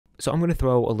So I'm going to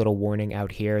throw a little warning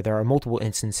out here. There are multiple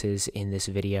instances in this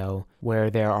video where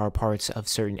there are parts of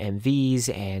certain MVs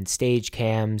and stage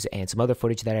cams and some other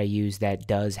footage that I use that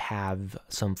does have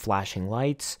some flashing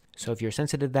lights. So if you're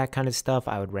sensitive to that kind of stuff,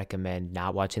 I would recommend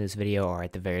not watching this video, or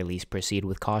at the very least proceed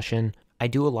with caution. I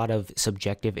do a lot of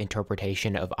subjective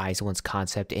interpretation of izone's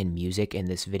concept in music in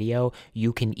this video.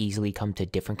 You can easily come to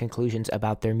different conclusions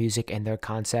about their music and their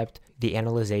concept. The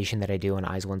analyzation that I do on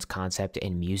izone's concept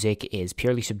in music is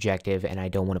purely subjective, and I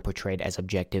don't want to portray it as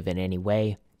objective in any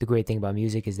way. The great thing about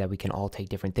music is that we can all take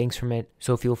different things from it,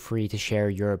 so feel free to share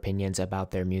your opinions about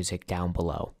their music down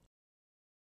below.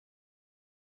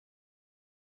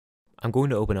 I'm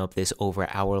going to open up this over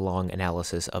hour-long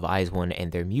analysis of izone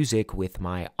and their music with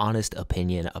my honest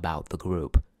opinion about the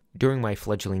group. During my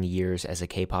fledgling years as a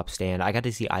K-pop stan, I got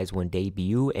to see izone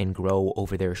debut and grow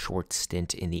over their short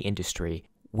stint in the industry,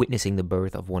 witnessing the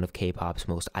birth of one of K-pop's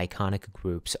most iconic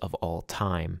groups of all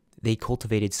time. They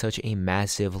cultivated such a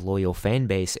massive, loyal fan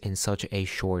base in such a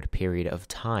short period of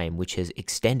time, which has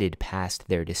extended past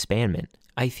their disbandment.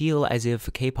 I feel as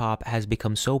if K-pop has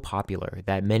become so popular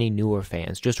that many newer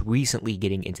fans, just recently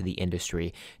getting into the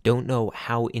industry, don't know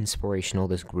how inspirational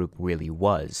this group really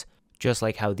was. Just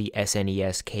like how the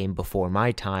SNES came before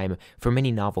my time, for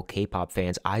many novel K-pop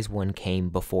fans, izone came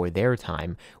before their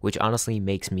time, which honestly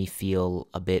makes me feel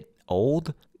a bit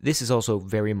old. This is also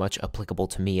very much applicable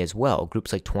to me as well.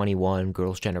 Groups like 21,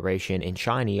 Girls' Generation, and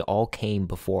SHINee all came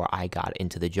before I got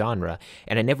into the genre,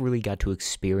 and I never really got to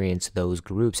experience those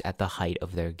groups at the height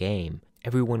of their game.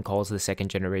 Everyone calls the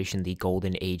second generation the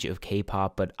golden age of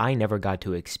K-pop, but I never got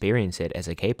to experience it as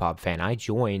a K-pop fan. I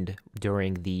joined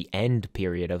during the end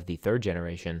period of the third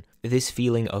generation. This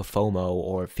feeling of FOMO,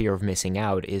 or fear of missing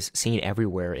out, is seen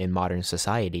everywhere in modern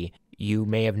society. You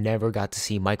may have never got to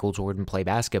see Michael Jordan play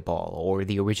basketball, or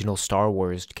the original Star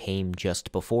Wars came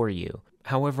just before you.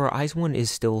 However, izone is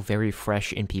still very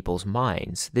fresh in people's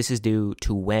minds. This is due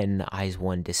to when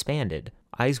izone disbanded.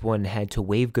 izone had to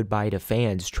wave goodbye to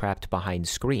fans trapped behind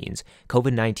screens.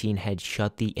 COVID-19 had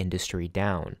shut the industry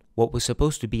down. What was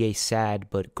supposed to be a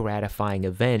sad but gratifying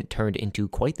event turned into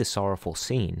quite the sorrowful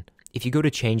scene. If you go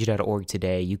to change.org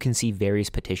today, you can see various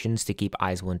petitions to keep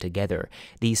izone together.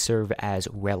 These serve as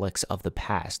relics of the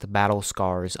past, battle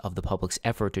scars of the public's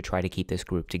effort to try to keep this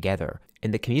group together.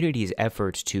 And the community's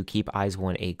effort to keep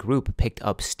izone a group picked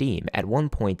up steam. At one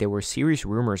point, there were serious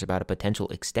rumors about a potential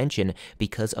extension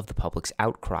because of the public's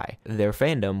outcry. Their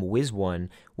fandom, WizOne,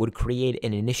 would create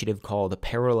an initiative called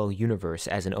Parallel Universe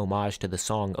as an homage to the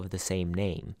song of the same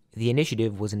name. The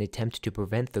initiative was an attempt to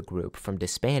prevent the group from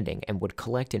disbanding and would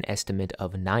collect an estimate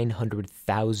of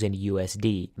 900,000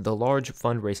 USD. The large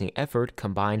fundraising effort,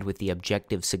 combined with the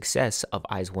objective success of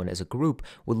izone as a group,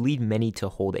 would lead many to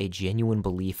hold a genuine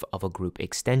belief of a group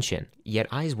extension. Yet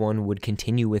izone would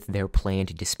continue with their planned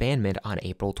disbandment on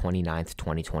April 29,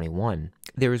 2021.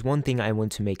 There is one thing I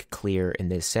want to make clear in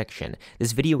this section.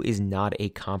 This video is not a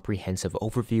comprehensive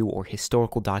overview or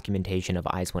historical documentation of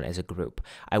izone as a group.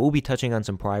 I will be touching on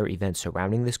some prior events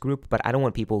surrounding this group, but I don't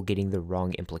want people getting the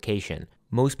wrong implication.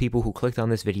 Most people who clicked on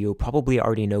this video probably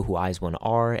already know who izone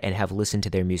are and have listened to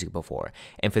their music before.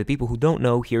 And for the people who don't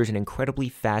know, here's an incredibly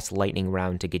fast lightning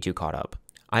round to get you caught up.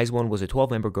 izone was a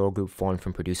 12-member girl group formed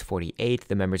from Produce 48.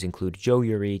 The members include Jo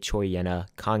Yuri, Choi Yena,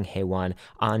 Kang Hyewon,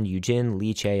 An Yoojin,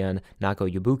 Lee Chaeyeon, Nako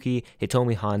Yubuki,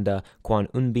 Hitomi Honda,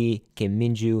 Kwon Eunbi, Kim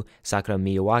Minju, Sakura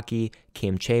Miyawaki,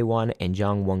 Kim Chaewon, and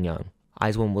Jang Wongyang.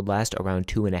 izone would last around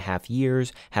 2.5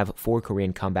 years, have 4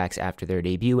 Korean comebacks after their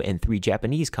debut, and 3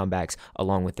 Japanese comebacks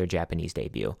along with their Japanese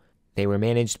debut. They were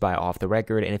managed by Off the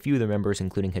Record, and a few of the members,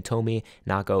 including Hitomi,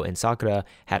 Nako, and Sakura,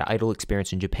 had idol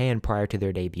experience in Japan prior to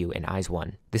their debut in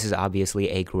izone. This is obviously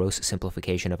a gross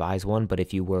simplification of izone, but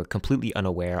if you were completely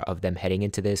unaware of them heading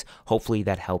into this, hopefully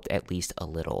that helped at least a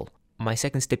little. My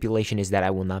second stipulation is that I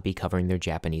will not be covering their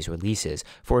Japanese releases,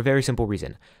 for a very simple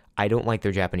reason. I don't like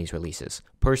their Japanese releases.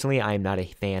 Personally, I am not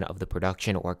a fan of the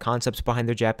production or concepts behind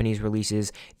their Japanese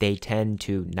releases. They tend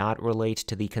to not relate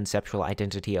to the conceptual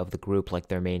identity of the group like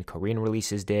their main Korean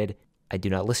releases did. I do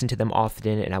not listen to them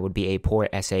often, and I would be a poor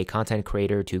essay content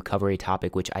creator to cover a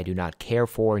topic which I do not care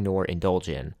for nor indulge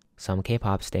in. Some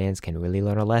K-pop stans can really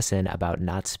learn a lesson about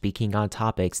not speaking on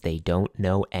topics they don't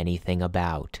know anything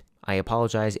about. I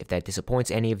apologize if that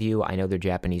disappoints any of you. I know their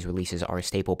Japanese releases are a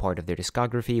staple part of their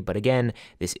discography, but again,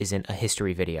 this isn't a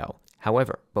history video.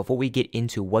 However, before we get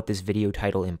into what this video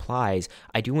title implies,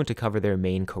 I do want to cover their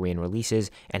main Korean releases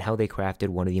and how they crafted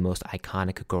one of the most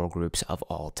iconic girl groups of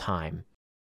all time.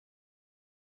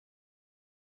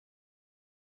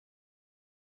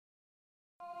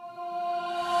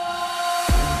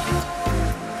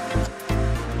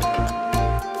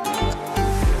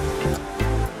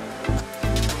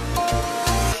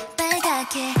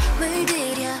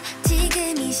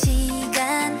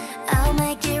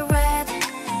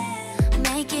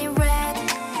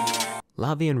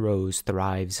 Vie En Rose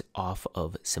thrives off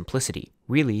of simplicity.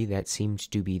 Really, that seemed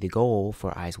to be the goal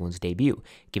for IZ*ONE's debut.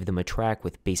 Give them a track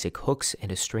with basic hooks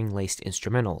and a string-laced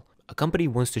instrumental. A company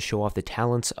wants to show off the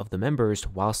talents of the members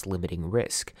whilst limiting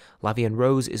risk. Vie En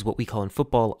Rose is what we call in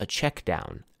football a check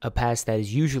down, a pass that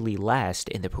is usually last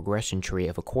in the progression tree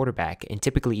of a quarterback and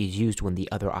typically is used when the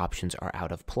other options are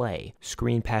out of play.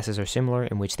 Screen passes are similar,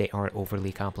 in which they aren't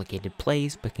overly complicated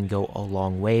plays but can go a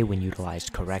long way when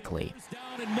utilized correctly.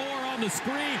 Down and more on the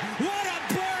screen. What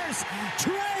a burst!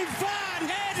 Trayvon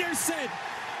Henderson,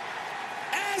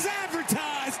 as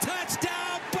advertised,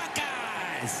 touchdown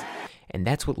Buckeyes! And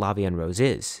that's what Vie En Rose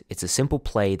is. It's a simple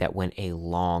play that went a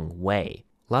long way.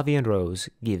 Vie En Rose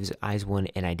gives IZ*ONE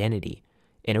an identity.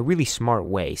 In a really smart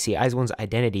way. See, IZ*ONE's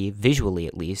identity, visually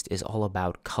at least, is all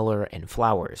about color and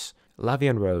flowers. Vie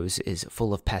En Rose is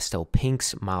full of pastel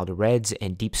pinks, mild reds,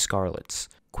 and deep scarlets.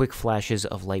 Quick flashes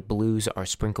of light blues are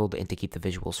sprinkled in to keep the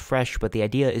visuals fresh, but the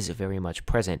idea is very much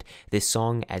present. This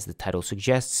song, as the title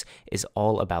suggests, is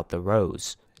all about the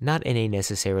rose. Not in a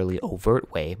necessarily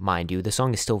overt way, mind you, the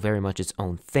song is still very much its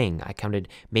own thing. I counted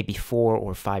maybe 4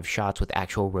 or 5 shots with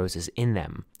actual roses in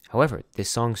them. However, this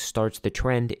song starts the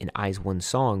trend in IZ*ONE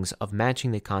songs of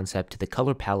matching the concept to the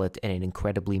color palette in an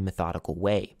incredibly methodical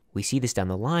way. We see this down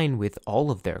the line with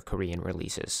all of their Korean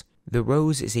releases. The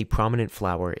rose is a prominent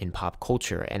flower in pop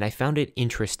culture, and I found it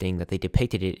interesting that they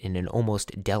depicted it in an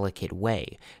almost delicate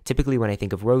way. Typically when I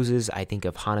think of roses, I think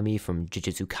of Hanami from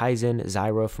Jujutsu Kaisen,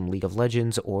 Zyra from League of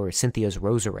Legends, or Cynthia's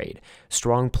Roserade,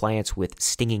 strong plants with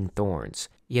stinging thorns.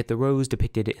 Yet the rose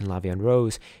depicted in Vie En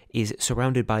Rose is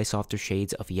surrounded by softer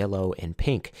shades of yellow and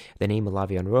pink. The name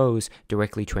Vie En Rose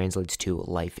directly translates to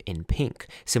life in pink,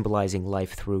 symbolizing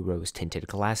life through rose-tinted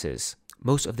glasses.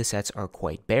 Most of the sets are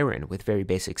quite barren, with very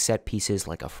basic set pieces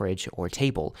like a fridge or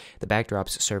table, the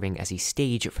backdrops serving as a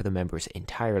stage for the members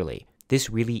entirely. This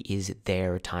really is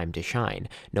their time to shine.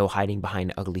 No hiding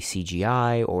behind ugly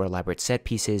CGI or elaborate set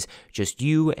pieces, just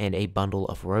you and a bundle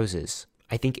of roses.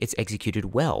 I think it's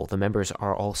executed well. The members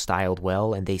are all styled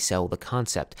well and they sell the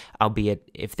concept, albeit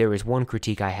if there is one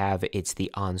critique I have, it's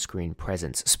the on-screen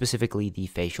presence, specifically the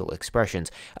facial expressions.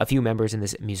 A few members in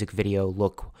this music video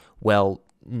look, well,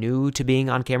 new to being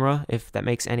on camera, if that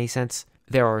makes any sense.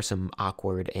 There are some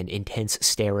awkward and intense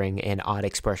staring and odd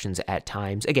expressions at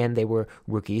times. Again, they were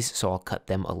rookies, so I'll cut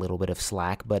them a little bit of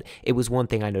slack, but it was one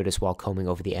thing I noticed while combing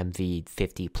over the MV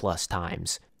 50 plus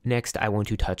times. Next, I want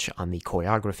to touch on the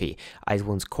choreography.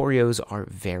 IZ*ONE's choreos are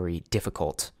very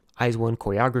difficult. IZ*ONE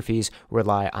choreographies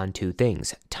rely on 2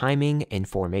 things, timing and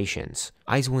formations.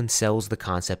 IZ*ONE sells the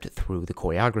concept through the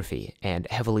choreography, and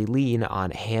heavily lean on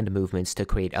hand movements to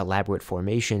create elaborate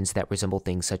formations that resemble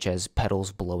things such as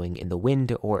petals blowing in the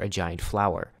wind or a giant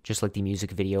flower. Just like the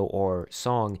music video or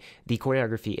song, the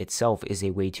choreography itself is a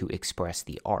way to express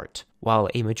the art. While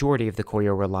a majority of the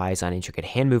choreo relies on intricate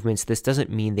hand movements, this doesn't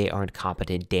mean they aren't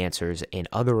competent dancers in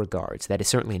other regards. That is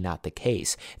certainly not the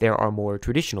case. There are more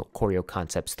traditional choreo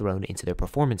concepts thrown into their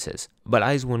performances. But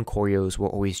IZ*ONE choreos were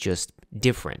always just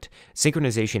different.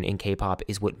 Synchronization in K-pop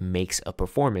is what makes a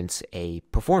performance,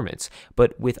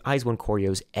 but with IZ*ONE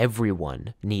choreos,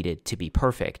 everyone needed to be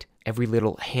perfect. Every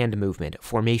little hand movement,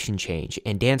 formation change,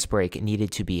 and dance break needed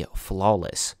to be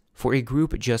flawless. For a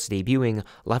group just debuting,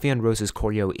 Vie En Rose's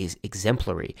choreo is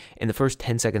exemplary. In the first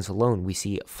 10 seconds alone, we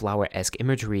see flower-esque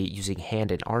imagery using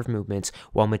hand and arm movements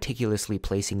while meticulously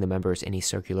placing the members in a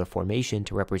circular formation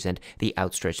to represent the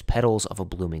outstretched petals of a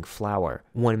blooming flower.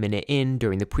 1 minute in,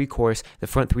 during the pre-chorus, the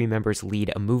front 3 members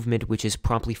lead a movement which is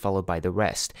promptly followed by the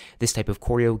rest. This type of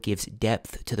choreo gives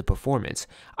depth to the performance.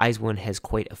 IZ*ONE has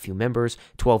quite a few members,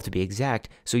 12 to be exact,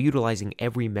 so utilizing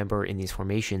every member in these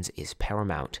formations is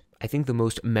paramount. I think the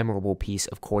most memorable piece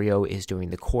of choreo is during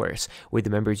the chorus, where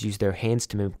the members use their hands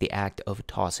to mimic the act of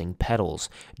tossing petals,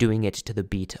 doing it to the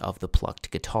beat of the plucked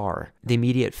guitar. The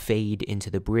immediate fade into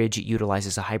the bridge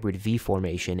utilizes a hybrid V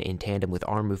formation in tandem with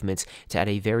arm movements to add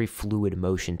a very fluid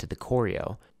motion to the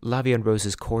choreo. Vie En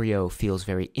Rose's choreo feels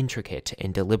very intricate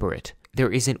and deliberate. There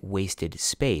isn't wasted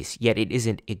space, yet it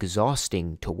isn't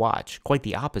exhausting to watch, quite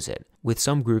the opposite. With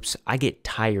some groups, I get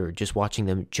tired just watching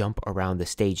them jump around the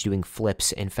stage doing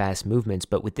flips and fast movements,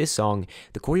 but with this song,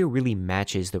 the choreo really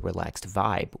matches the relaxed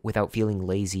vibe without feeling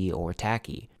lazy or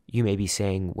tacky. You may be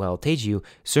saying, well, Taeju,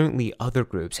 certainly other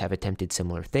groups have attempted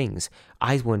similar things.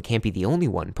 IZ*ONE can't be the only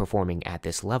one performing at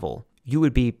this level. You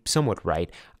would be somewhat right.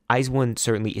 IZ*ONE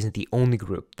certainly isn't the only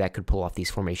group that could pull off these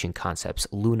formation concepts.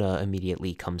 Luna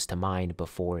immediately comes to mind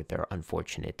before their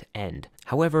unfortunate end.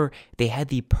 However, they had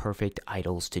the perfect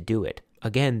idols to do it.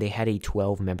 Again, they had a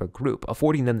 12-member group,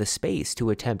 affording them the space to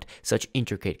attempt such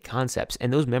intricate concepts,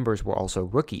 and those members were also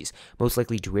rookies, most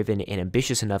likely driven and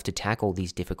ambitious enough to tackle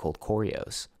these difficult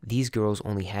choreos. These girls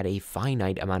only had a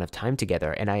finite amount of time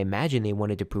together, and I imagine they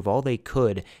wanted to prove all they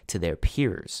could to their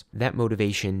peers. That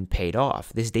motivation paid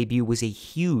off. This debut was a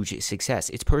huge success.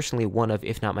 It's personally one of,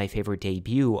 if not my favorite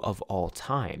debut of all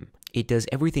time. It does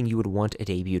everything you would want a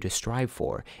debut to strive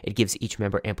for. It gives each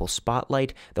member ample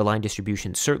spotlight. The line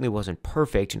distribution certainly wasn't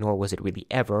perfect, nor was it really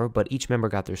ever, but each member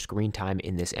got their screen time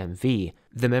in this MV.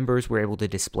 The members were able to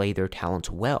display their talents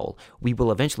well. We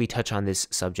will eventually touch on this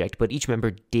subject, but each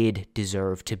member did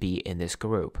deserve to be in this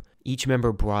group. Each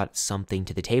member brought something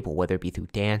to the table, whether it be through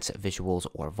dance, visuals,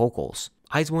 or vocals.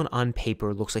 IZ*ONE on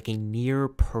paper looks like a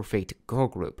near-perfect girl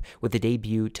group, with the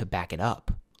debut to back it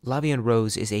up. Vie En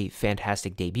Rose is a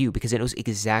fantastic debut because it knows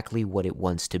exactly what it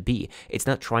wants to be. It's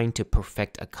not trying to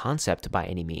perfect a concept by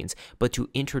any means, but to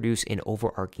introduce an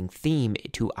overarching theme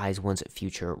to IZ*ONE's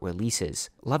future releases.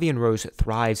 Vie En Rose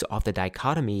thrives off the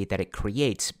dichotomy that it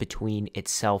creates between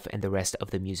itself and the rest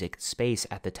of the music space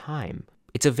at the time.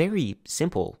 It's a very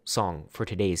simple song for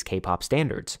today's K-pop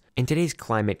standards. In today's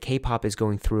climate, K-pop is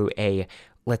going through a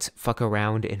let's fuck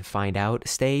around and find out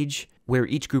stage, where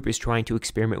each group is trying to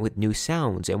experiment with new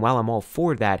sounds, and while I'm all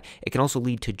for that, it can also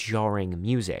lead to jarring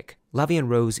music. Vie En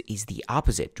Rose is the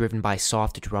opposite, driven by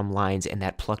soft drum lines and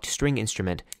that plucked string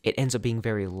instrument. It ends up being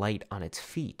very light on its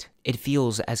feet. It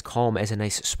feels as calm as a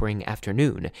nice spring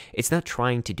afternoon. It's not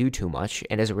trying to do too much,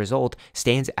 and as a result,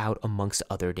 stands out amongst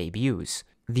other debuts.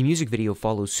 The music video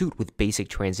follows suit with basic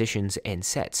transitions and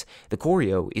sets. The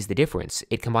choreo is the difference.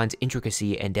 It combines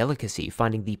intricacy and delicacy,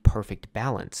 finding the perfect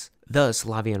balance. Thus,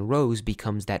 Vie En Rose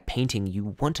becomes that painting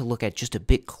you want to look at just a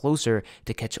bit closer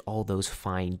to catch all those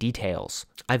fine details.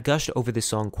 I've gushed over this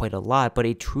song quite a lot, but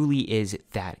it truly is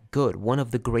that good. One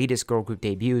of the greatest girl group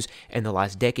debuts in the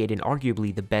last decade, and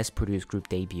arguably the best produced group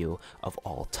debut of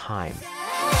all time.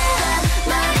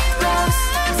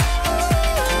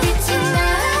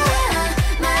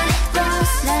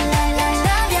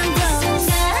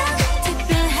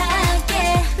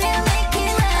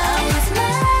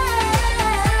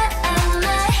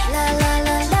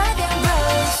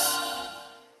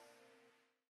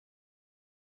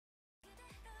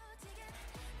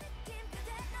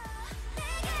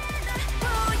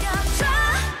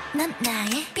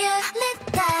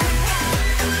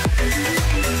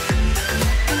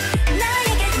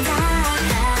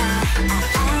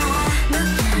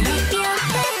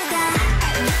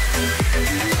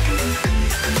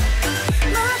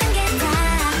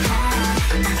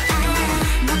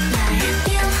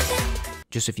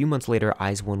 Just a few months later,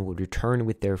 IZ*ONE would return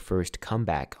with their first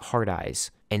comeback, Hard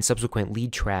Eyes, and subsequent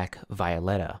lead track,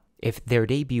 Violeta. If their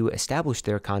debut established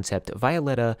their concept,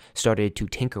 Violeta started to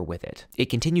tinker with it. It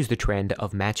continues the trend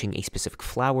of matching a specific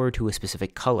flower to a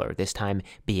specific color, this time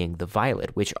being the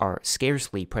violet, which are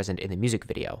scarcely present in the music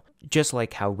video. Just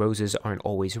like how roses aren't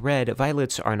always red,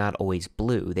 violets are not always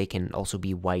blue. They can also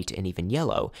be white and even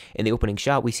yellow. In the opening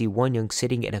shot, we see Wonyoung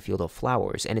sitting in a field of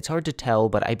flowers, and it's hard to tell,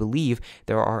 but I believe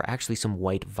there are actually some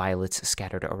white violets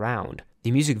scattered around.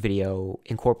 The music video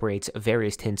incorporates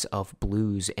various tints of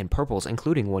blues and purples,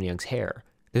 including Wonyoung's hair.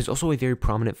 There's also a very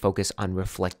prominent focus on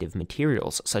reflective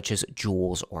materials, such as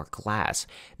jewels or glass.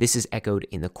 This is echoed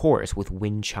in the chorus, with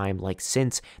wind chime-like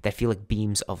synths that feel like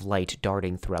beams of light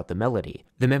darting throughout the melody.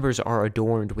 The members are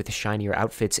adorned with shinier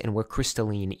outfits and wear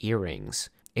crystalline earrings.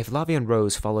 If Vie En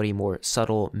Rose followed a more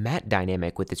subtle, matte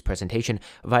dynamic with its presentation,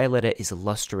 Violeta is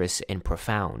lustrous and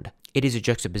profound. It is a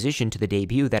juxtaposition to the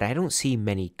debut that I don't see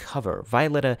many cover.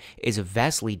 Violeta is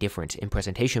vastly different in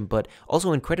presentation, but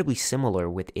also incredibly similar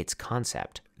with its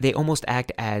concept. They almost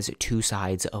act as two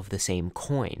sides of the same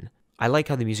coin. I like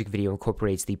how the music video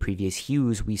incorporates the previous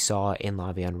hues we saw in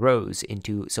Vie En Rose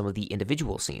into some of the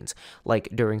individual scenes, like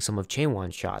during some of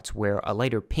Hyewon's shots, where a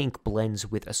lighter pink blends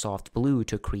with a soft blue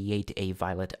to create a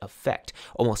violet effect,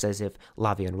 almost as if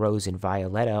Vie En Rose and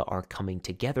Violeta are coming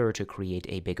together to create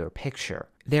a bigger picture.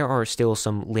 There are still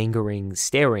some lingering,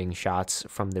 staring shots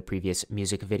from the previous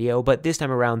music video, but this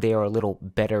time around they are a little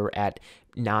better at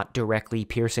not directly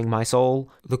piercing my soul.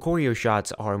 The choreo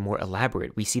shots are more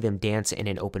elaborate. We see them dance in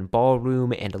an open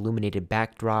ballroom and illuminated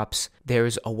backdrops.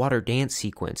 There's a water dance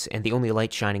sequence, and the only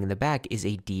light shining in the back is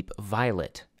a deep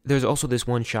violet. There's also this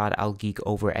one shot I'll geek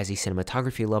over as a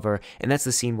cinematography lover, and that's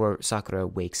the scene where Sakura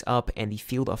wakes up and the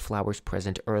field of flowers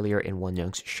present earlier in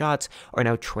Wonyoung's shots are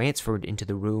now transferred into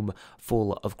the room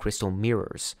full of crystal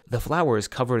mirrors. The flowers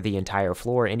cover the entire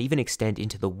floor and even extend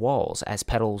into the walls as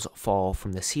petals fall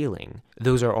from the ceiling.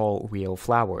 Those are all real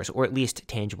flowers, or at least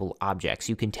tangible objects.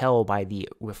 You can tell by the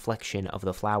reflection of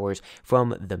the flowers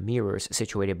from the mirrors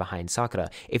situated behind Sakura.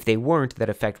 If they weren't, that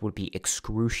effect would be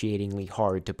excruciatingly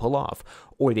hard to pull off.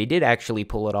 Or they did actually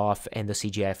pull it off, and the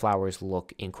CGI flowers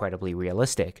look incredibly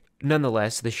realistic.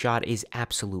 Nonetheless, the shot is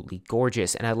absolutely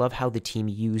gorgeous, and I love how the team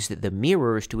used the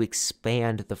mirrors to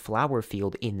expand the flower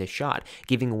field in the shot,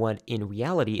 giving what in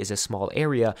reality is a small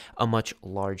area a much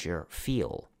larger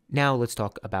feel. Now let's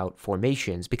talk about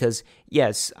formations, because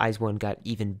yes, IZ*ONE got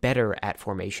even better at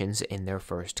formations in their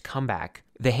first comeback.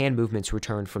 The hand movements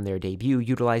returned from their debut,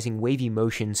 utilizing wavy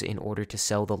motions in order to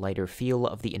sell the lighter feel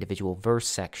of the individual verse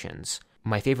sections.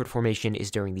 My favorite formation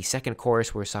is during the second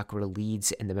chorus, where Sakura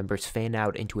leads and the members fan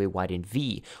out into a widened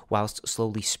V, whilst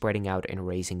slowly spreading out and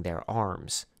raising their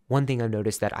arms. One thing I've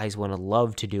noticed that IZ*ONE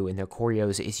love to do in their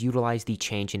choreos is utilize the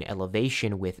change in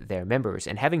elevation with their members,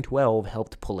 and having 12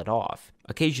 helped pull it off.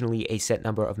 Occasionally, a set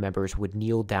number of members would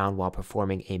kneel down while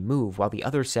performing a move, while the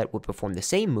other set would perform the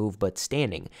same move but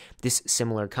standing. This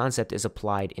similar concept is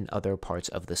applied in other parts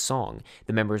of the song.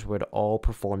 The members would all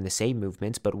perform the same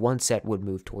movements, but one set would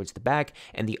move towards the back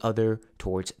and the other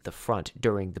towards the front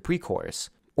during the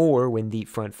pre-chorus. Or when the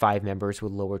front 5 members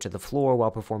would lower to the floor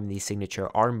while performing the signature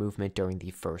arm movement during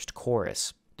the first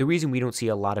chorus. The reason we don't see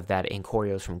a lot of that in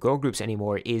choreos from girl groups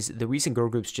anymore is the reason girl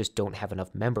groups just don't have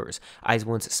enough members.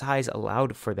 IZ*ONE's size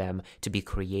allowed for them to be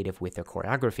creative with their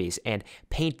choreographies and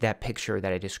paint that picture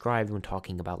that I described when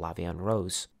talking about Vie En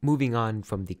Rose. Moving on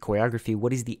from the choreography,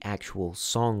 what is the actual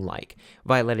song like?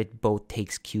 Violeta both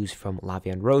takes cues from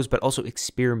Vie En Rose, but also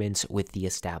experiments with the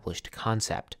established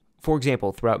concept. For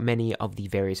example, throughout many of the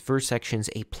various verse sections,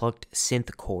 a plucked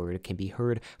synth chord can be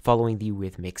heard following the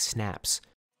rhythmic snaps.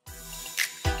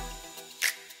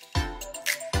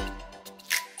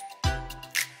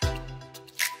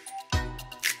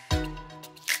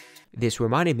 This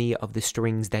reminded me of the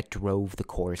strings that drove the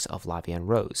chorus of Vie En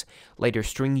Rose. Lighter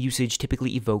string usage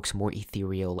typically evokes more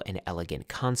ethereal and elegant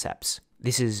concepts.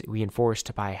 This is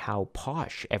reinforced by how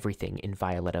posh everything in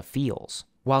Violeta feels.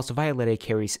 Whilst Violeta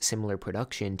carries similar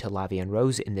production to Vie En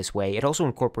Rose in this way, it also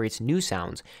incorporates new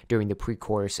sounds during the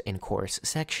pre-chorus and chorus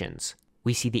sections.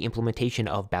 We see the implementation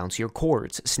of bouncier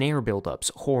chords, snare buildups,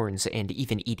 horns, and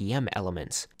even EDM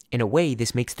elements. In a way,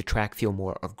 this makes the track feel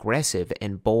more aggressive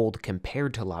and bold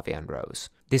compared to Vie En Rose.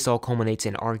 This all culminates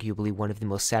in arguably one of the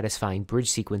most satisfying bridge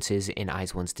sequences in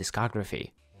IZ*ONE's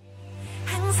discography.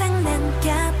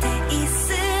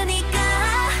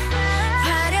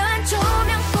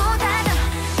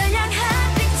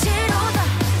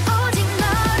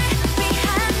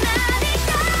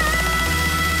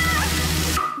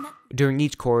 During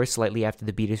each chorus, slightly after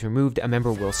the beat is removed, a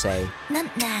member will say,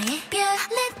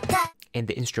 and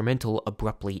the instrumental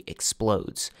abruptly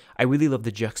explodes. I really love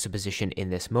the juxtaposition in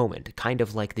this moment, kind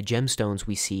of like the gemstones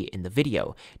we see in the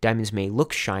video. Diamonds may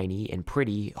look shiny and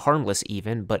pretty, harmless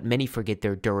even, but many forget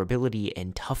their durability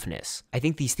and toughness. I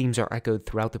think these themes are echoed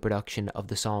throughout the production of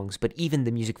the songs, but even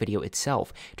the music video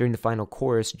itself. During the final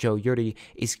chorus, Jo Yuri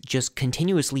is just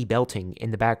continuously belting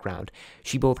in the background.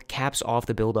 She both caps off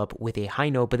the build-up with a high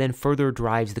note, but then further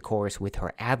drives the chorus with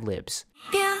her ad-libs.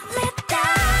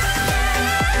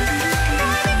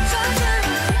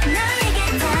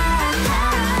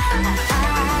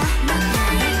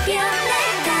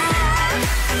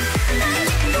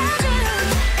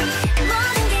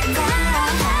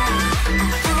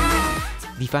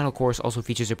 The final chorus also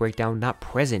features a breakdown not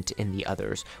present in the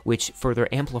others, which further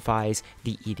amplifies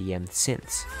the EDM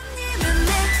synths.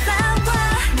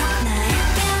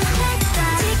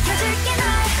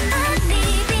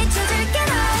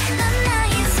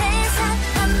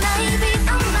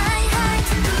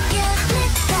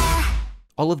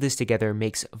 All of this together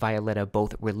makes Violeta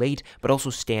both relate but also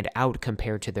stand out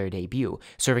compared to their debut,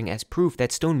 serving as proof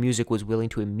that Stone Music was willing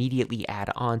to immediately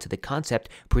add on to the concept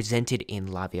presented in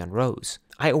Vie En Rose.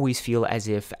 I always feel as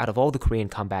if, out of all the Korean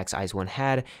comebacks IZ*ONE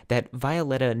had, that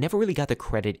Violeta never really got the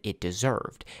credit it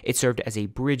deserved. It served as a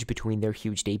bridge between their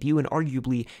huge debut and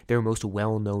arguably their most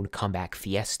well-known comeback,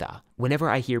 Fiesta. Whenever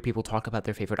I hear people talk about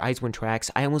their favorite IZ*ONE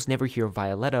tracks, I almost never hear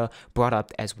Violeta brought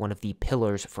up as one of the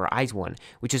pillars for IZ*ONE,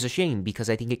 which is a shame because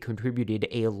I think it contributed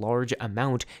a large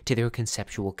amount to their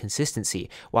conceptual consistency,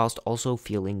 whilst also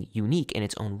feeling unique in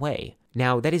its own way.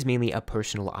 Now, that is mainly a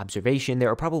personal observation. There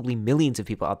are probably millions of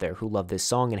people out there who love this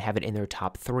song and have it in their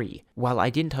top 3. While I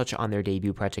didn't touch on their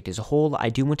debut project as a whole, I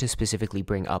do want to specifically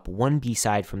bring up one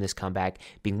B-side from this comeback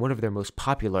being one of their most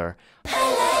popular,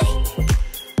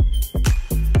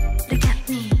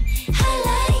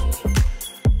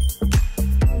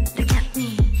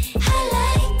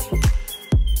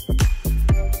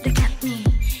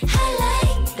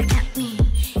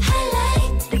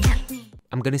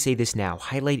 I'm gonna say this now,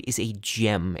 Highlight is a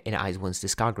gem in IZ*ONE's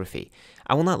discography.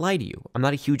 I will not lie to you, I'm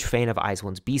not a huge fan of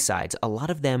IZ*ONE's B-sides. A lot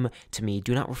of them, to me,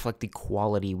 do not reflect the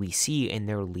quality we see in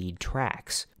their lead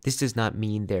tracks. This does not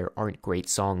mean there aren't great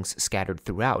songs scattered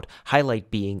throughout, Highlight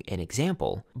being an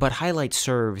example, but Highlight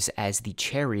serves as the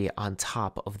cherry on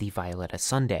top of the Violeta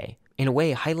sundae. In a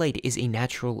way, Highlight is a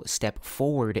natural step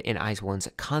forward in IZ*ONE's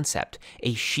concept,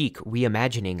 a chic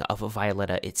reimagining of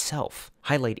Violeta itself.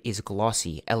 Highlight is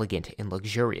glossy, elegant, and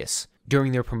luxurious.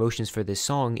 During their promotions for this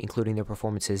song, including their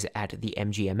performances at the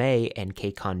MGMA and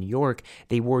KCON New York,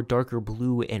 they wore darker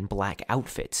blue and black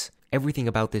outfits. Everything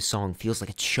about this song feels like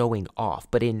it's showing off,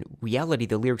 but in reality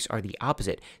the lyrics are the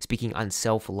opposite, speaking on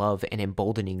self-love and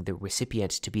emboldening the recipient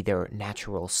to be their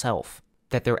natural self.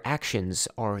 That their actions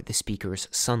are the speaker's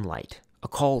sunlight, a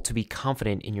call to be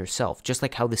confident in yourself, just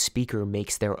like how the speaker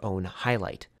makes their own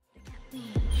highlight.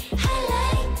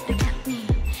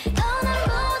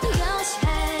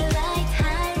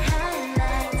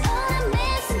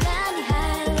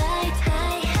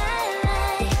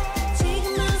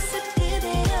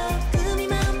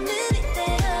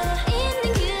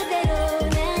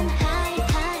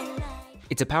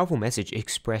 It's a powerful message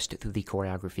expressed through the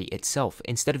choreography itself.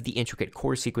 Instead of the intricate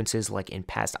chorus sequences like in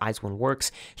past IZ*ONE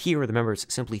works, here the members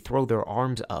simply throw their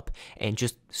arms up and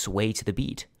just sway to the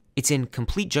beat. It's in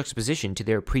complete juxtaposition to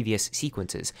their previous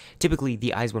sequences. Typically,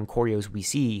 the IZ*ONE choreos we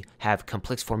see have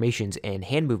complex formations and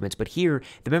hand movements, but here,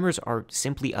 the members are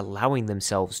simply allowing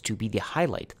themselves to be the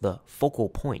highlight, the focal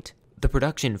point. The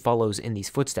production follows in these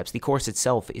footsteps. The chorus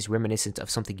itself is reminiscent of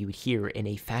something you would hear in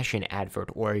a fashion advert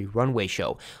or a runway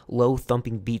show, low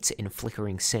thumping beats and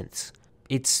flickering synths.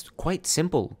 It's quite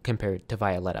simple compared to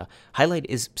Violeta. Highlight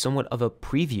is somewhat of a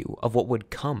preview of what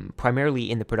would come, primarily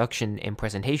in the production and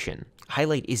presentation.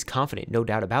 Highlight is confident, no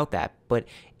doubt about that, but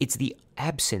it's the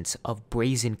absence of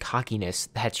brazen cockiness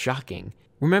that's shocking.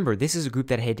 Remember, this is a group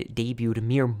that had debuted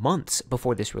mere months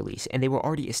before this release, and they were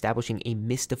already establishing a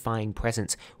mystifying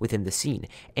presence within the scene.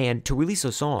 And to release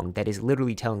a song that is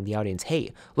literally telling the audience,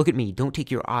 hey, look at me, don't take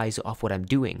your eyes off what I'm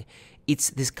doing, it's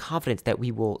this confidence that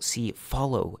we will see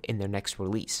follow in their next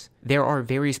release. There are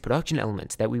various production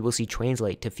elements that we will see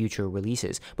translate to future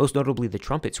releases, most notably the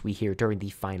trumpets we hear during the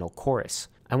final chorus.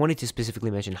 I wanted to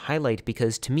specifically mention Highlight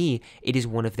because, to me, it is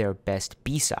one of their best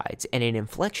B-sides and an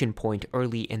inflection point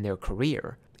early in their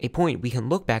career. A point we can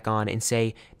look back on and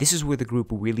say, this is where the group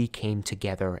really came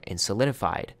together and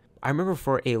solidified. I remember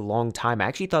for a long time, I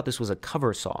actually thought this was a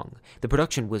cover song. The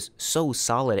production was so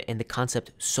solid and the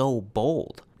concept so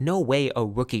bold. No way a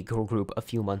rookie girl group a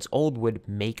few months old would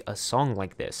make a song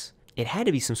like this. It had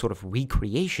to be some sort of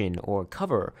recreation or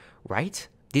cover, right?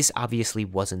 This obviously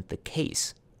wasn't the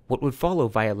case. What would follow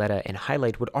Violeta and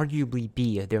Highlight would arguably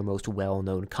be their most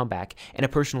well-known comeback and a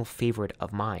personal favorite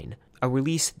of mine. A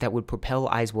release that would propel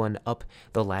IZ*ONE up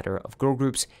the ladder of girl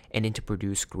groups and into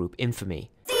produce group infamy.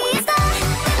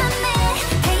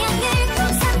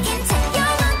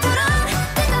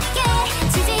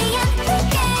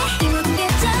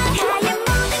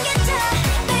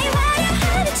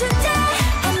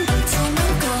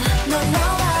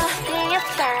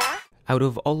 Out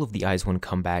of all of the IZ*ONE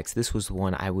comebacks, this was the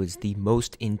one I was the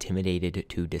most intimidated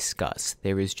to discuss.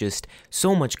 There is just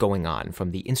so much going on,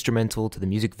 from the instrumental to the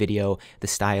music video, the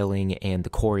styling, and the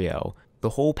choreo. The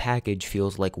whole package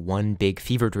feels like one big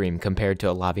fever dream compared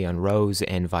to Vie En Rose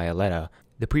and Violeta.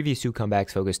 The previous two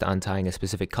comebacks focused on tying a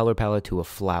specific color palette to a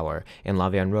flower. In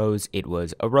Vie En Rose, it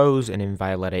was a rose, and in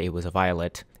Violeta, it was a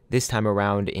violet. This time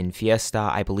around in Fiesta,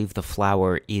 I believe the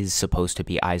flower is supposed to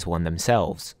be IZ*ONE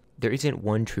themselves. There isn't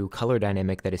one true color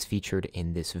dynamic that is featured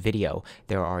in this video.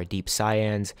 There are deep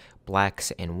cyans,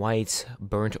 blacks and whites,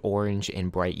 burnt orange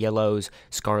and bright yellows,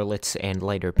 scarlets and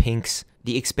lighter pinks.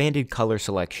 The expanded color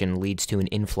selection leads to an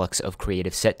influx of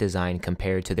creative set design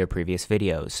compared to their previous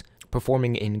videos.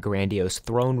 Performing in grandiose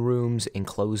throne rooms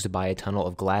enclosed by a tunnel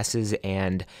of glasses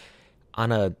and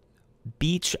on a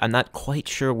beach, I'm not quite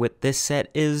sure what this set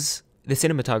is. The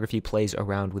cinematography plays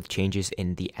around with changes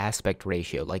in the aspect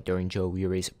ratio, like during Jo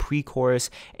Ryuri's pre-chorus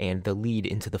and the lead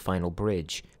into the final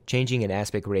bridge. Changing an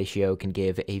aspect ratio can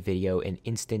give a video an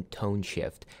instant tone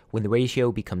shift. When the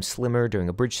ratio becomes slimmer during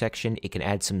a bridge section, it can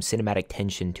add some cinematic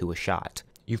tension to a shot.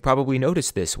 You've probably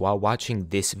noticed this while watching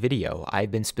this video.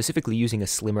 I've been specifically using a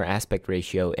slimmer aspect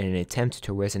ratio in an attempt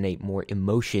to resonate more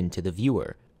emotion to the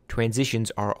viewer.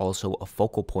 Transitions are also a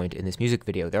focal point in this music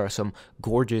video. There are some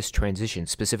gorgeous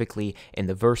transitions, specifically in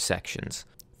the verse sections.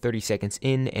 30 seconds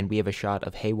in, and we have a shot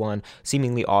of Hyewon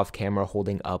seemingly off camera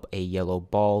holding up a yellow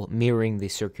ball, mirroring the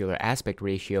circular aspect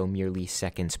ratio merely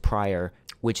seconds prior,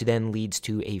 which then leads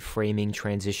to a framing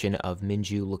transition of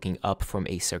Minju looking up from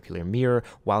a circular mirror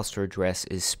whilst her dress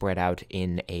is spread out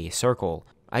in a circle.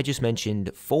 I just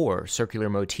mentioned 4 circular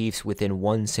motifs within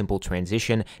one simple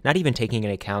transition, not even taking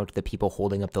into account the people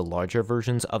holding up the larger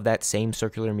versions of that same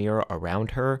circular mirror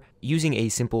around her. Using a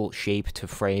simple shape to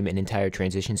frame an entire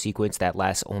transition sequence that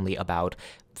lasts only about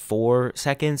 4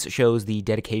 seconds shows the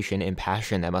dedication and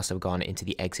passion that must have gone into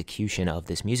the execution of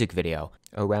this music video.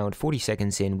 Around 40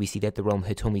 seconds in, we see that the room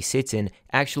Hitomi sits in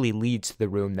actually leads to the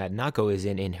room that Nako is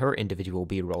in her individual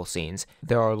B-roll scenes.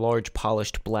 There are large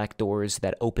polished black doors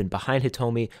that open behind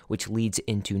Hitomi, which leads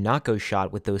into Nako's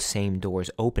shot with those same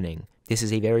doors opening. This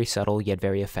is a very subtle yet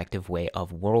very effective way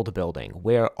of world building.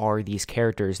 Where are these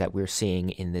characters that we're seeing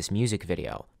in this music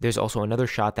video? There's also another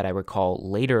shot that I recall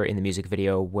later in the music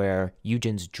video where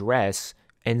Yujin's dress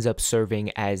ends up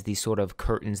serving as these sort of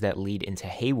curtains that lead into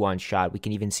Hyewon's shot. We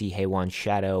can even see Hyewon's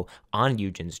shadow on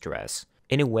Yujin's dress.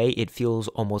 In a way, it feels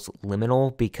almost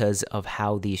liminal because of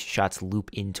how these shots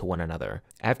loop into one another.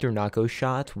 After Nako's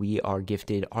shot, we are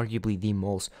gifted arguably the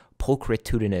most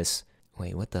pulchritudinous...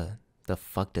 Wait, what the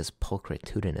fuck does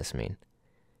pulchritudinous mean?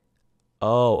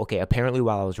 Oh, okay, apparently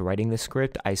while I was writing this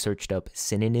script, I searched up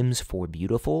synonyms for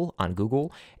beautiful on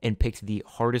Google and picked the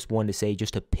hardest one to say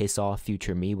just to piss off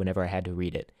future me whenever I had to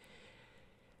read it.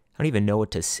 I don't even know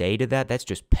what to say to that. That's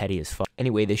just petty as fuck.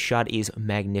 Anyway, this shot is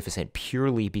magnificent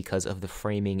purely because of the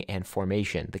framing and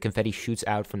formation. The confetti shoots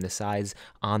out from the sides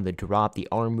on the drop, the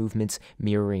arm movements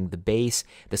mirroring the base,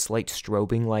 the slight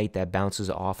strobing light that bounces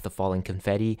off the falling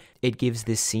confetti. It gives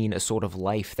this scene a sort of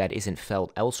life that isn't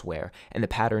felt elsewhere, and the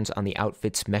patterns on the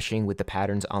outfits meshing with the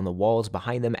patterns on the walls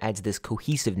behind them adds this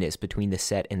cohesiveness between the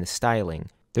set and the styling.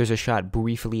 There's a shot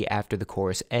briefly after the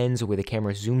chorus ends where the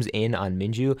camera zooms in on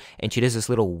Minju and she does this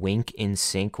little wink in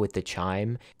sync with the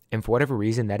chime. And for whatever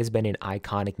reason, that has been an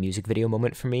iconic music video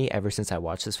moment for me ever since I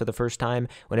watched this for the first time.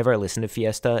 Whenever I listen to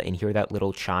Fiesta and hear that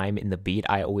little chime in the beat,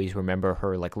 I always remember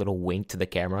her like little wink to the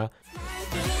camera.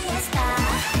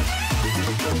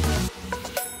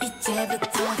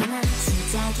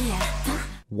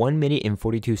 1 minute and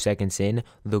 42 seconds in,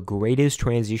 the greatest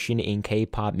transition in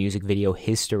K-pop music video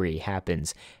history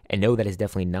happens. And no, that is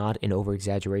definitely not an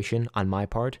over-exaggeration on my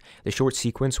part. The short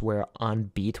sequence where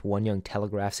on beat Wonyoung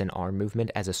telegraphs an arm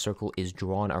movement as a circle is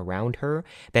drawn around her,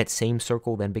 that same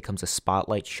circle then becomes a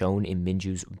spotlight shown in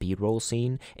Minju's B-roll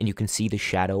scene, and you can see the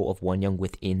shadow of Wonyoung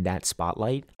within that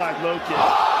spotlight.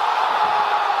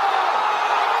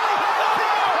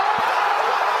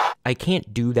 I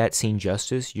can't do that scene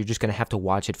justice. You're just going to have to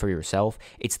watch it for yourself.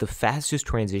 It's the fastest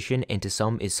transition and to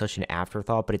some is such an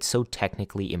afterthought, but it's so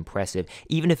technically impressive,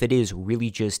 even if it is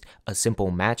really just a simple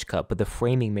match cut, but the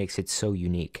framing makes it so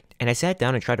unique. And I sat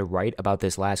down and tried to write about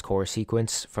this last chorus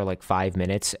sequence for like 5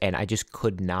 minutes, and I just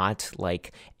could not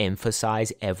like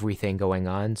emphasize everything going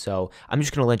on, so I'm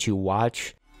just going to let you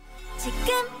watch.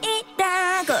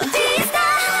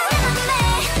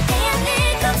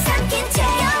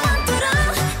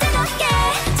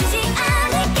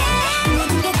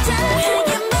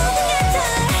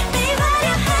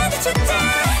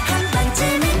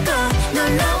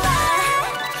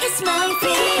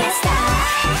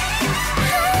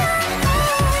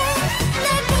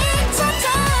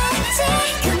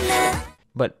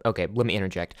 But, okay, let me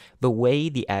interject. The way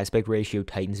the aspect ratio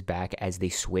tightens back as they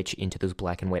switch into those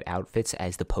black and white outfits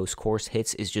as the post-chorus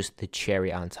hits is just the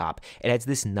cherry on top. It adds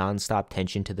this non-stop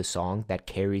tension to the song that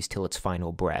carries till its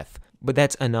final breath. But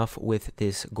that's enough with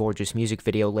this gorgeous music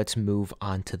video. Let's move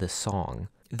on to the song.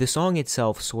 The song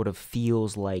itself sort of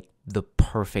feels like the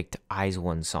perfect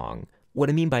izone song. What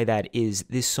I mean by that is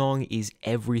this song is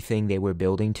everything they were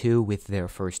building to with their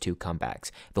first 2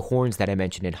 comebacks. The horns that I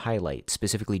mentioned in highlight,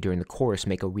 specifically during the chorus,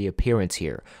 make a reappearance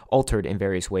here, altered in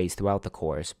various ways throughout the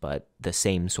chorus, but the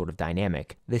same sort of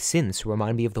dynamic. The synths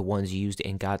remind me of the ones used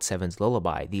in GOT7's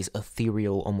Lullaby, these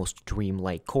ethereal, almost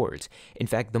dreamlike chords. In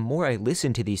fact, the more I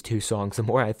listened to these 2 songs, the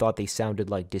more I thought they sounded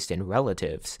like distant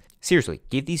relatives. Seriously,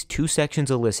 give these 2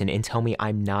 sections a listen and tell me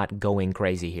I'm not going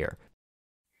crazy here.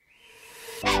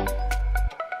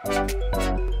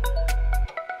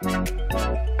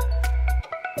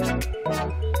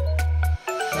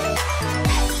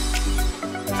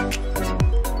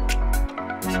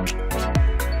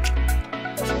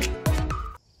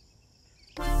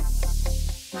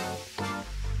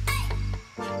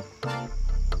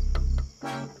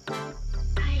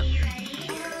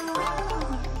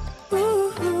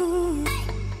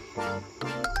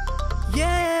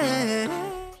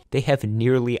 They have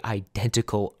nearly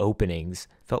identical openings.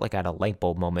 Felt like I had a light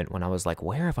bulb moment when I was like,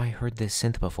 where have I heard this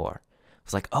synth before? I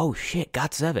was like, oh shit,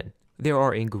 got 7. There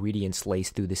are ingredients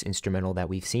laced through this instrumental that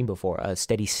we've seen before. A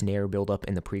steady snare buildup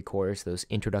in the pre-chorus, those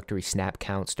introductory snap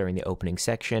counts during the opening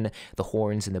section, the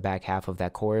horns in the back half of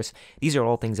that chorus. These are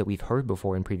all things that we've heard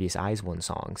before in previous IZ*ONE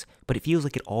songs, but it feels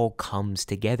like it all comes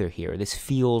together here. This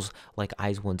feels like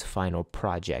IZ*ONE's final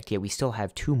project, yet we still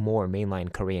have 2 more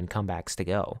mainline Korean comebacks to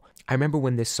go. I remember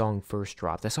when this song first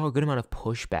dropped, I saw a good amount of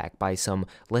pushback by some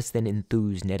less than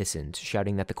enthused netizens,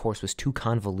 shouting that the chorus was too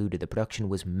convoluted, the production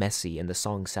was messy, and the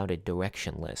song sounded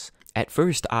directionless. At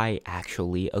first, I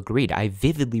actually agreed. I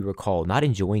vividly recall not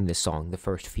enjoying this song the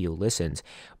first few listens,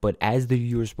 but as the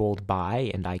years rolled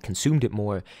by and I consumed it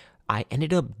more, I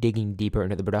ended up digging deeper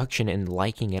into the production and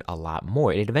liking it a lot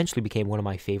more. It eventually became one of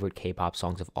my favorite K-pop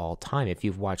songs of all time if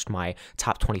you've watched my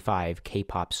top 25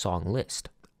 K-pop song list.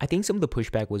 I think some of the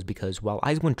pushback was because while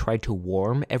IZ*ONE tried to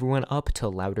warm everyone up to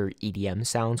louder EDM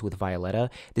sounds with Violeta,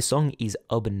 this song is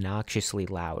obnoxiously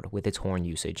loud with its horn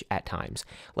usage at times.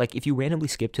 Like, if you randomly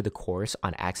skip to the chorus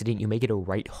on accident, you may get a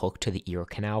right hook to the ear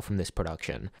canal from this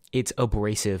production. It's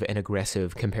abrasive and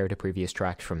aggressive compared to previous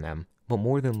tracks from them. But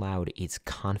more than loud, it's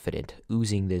confident,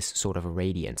 oozing this sort of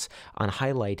radiance. On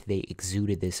Highlight, they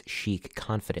exuded this chic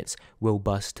confidence,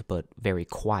 robust but very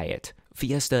quiet.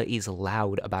 Fiesta is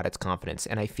loud about its confidence,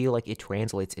 and I feel like it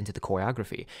translates into the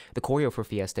choreography. The choreo for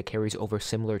Fiesta carries over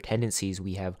similar tendencies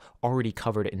we have already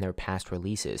covered in their past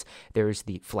releases. There's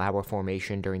the flower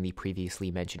formation during the previously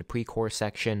mentioned pre-chorus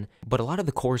section, but a lot of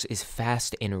the chorus is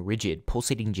fast and rigid.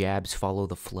 Pulsating jabs follow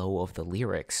the flow of the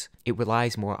lyrics. It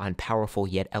relies more on powerful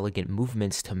yet elegant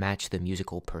movements to match the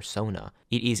musical persona.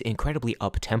 It is incredibly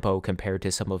up-tempo compared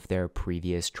to some of their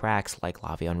previous tracks like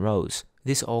Vie En Rose.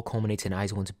 This all culminates in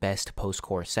IZ*ONE's best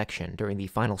post-chorus section during the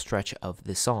final stretch of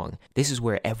the song. This is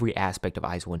where every aspect of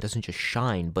IZ*ONE doesn't just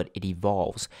shine, but it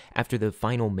evolves. After the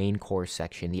final main chorus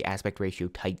section, the aspect ratio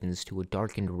tightens to a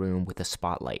darkened room with a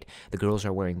spotlight. The girls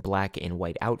are wearing black and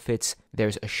white outfits.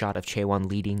 There's a shot of Hyewon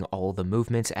leading all the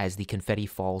movements as the confetti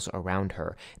falls around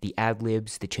her. The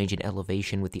ad-libs, the change in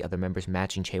elevation with the other members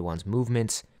matching Hyewon's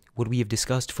movements. What we have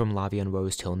discussed from Vie En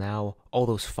Rose till now, all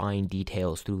those fine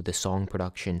details through the song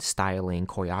production, styling,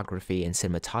 choreography, and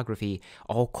cinematography,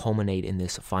 all culminate in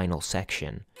this final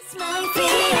section. It's my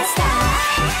Fiesta.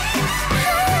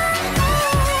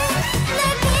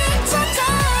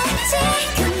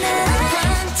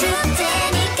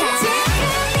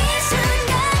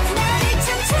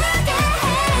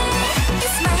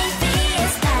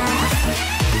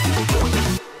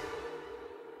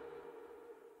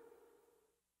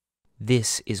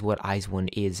 This is what IZ*ONE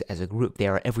is as a group. They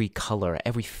are every color,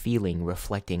 every feeling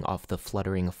reflecting off the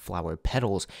fluttering flower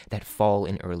petals that fall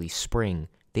in early spring.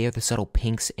 They are the subtle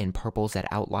pinks and purples that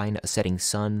outline a setting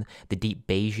sun, the deep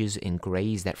beiges and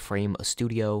grays that frame a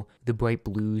studio, the bright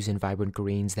blues and vibrant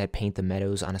greens that paint the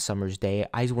meadows on a summer's day.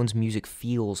 IZ*ONE's music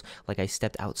feels like I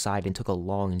stepped outside and took a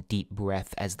long, deep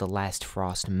breath as the last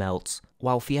frost melts.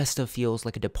 While Fiesta feels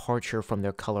like a departure from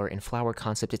their color and flower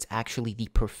concept, it's actually the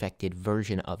perfected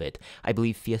version of it. I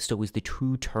believe Fiesta was the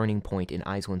true turning point in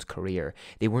IZ*ONE's career.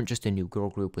 They weren't just a new girl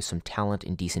group with some talent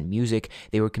and decent music,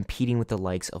 they were competing with the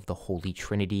likes of the Holy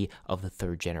Trinity of the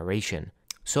third generation.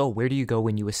 So where do you go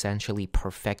when you essentially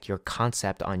perfect your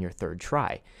concept on your third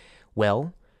try?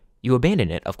 Well, you abandon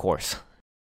it, of course.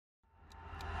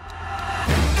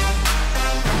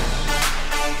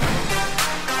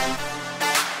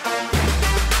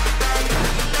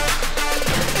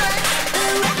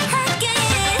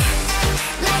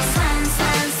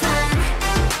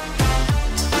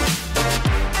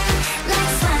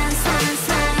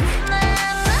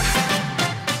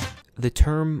 The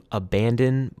term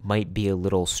abandon might be a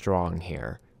little strong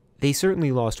here. They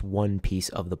certainly lost one piece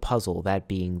of the puzzle, that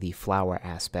being the flower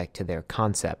aspect to their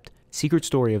concept. Secret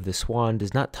Story of the Swan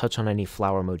does not touch on any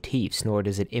flower motifs, nor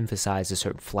does it emphasize a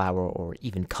certain flower or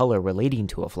even color relating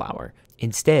to a flower.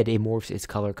 Instead, it morphs its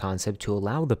color concept to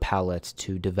allow the palette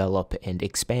to develop and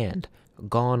expand.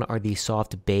 Gone are the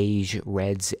soft beige,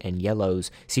 reds, and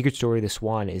yellows. Secret Story of the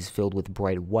Swan is filled with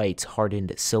bright whites,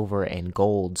 hardened silver and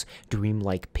golds,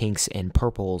 dreamlike pinks and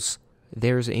purples.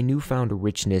 There's a newfound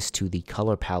richness to the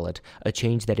color palette, a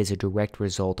change that is a direct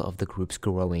result of the group's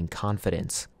growing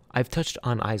confidence. I've touched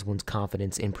on IZ*ONE's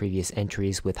confidence in previous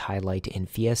entries with Highlight and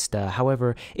Fiesta,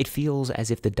 however, it feels as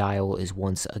if the dial is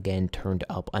once again turned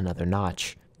up another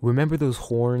notch. Remember those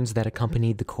horns that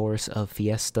accompanied the chorus of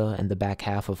Fiesta and the back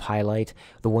half of Highlight?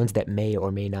 The ones that may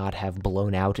or may not have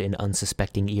blown out an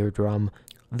unsuspecting eardrum?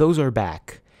 Those are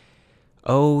back.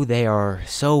 Oh, they are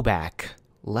so back.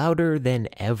 louder than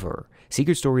ever.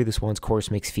 Secret Story of the Swan's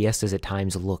chorus makes Fiesta's at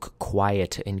times look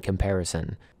quiet in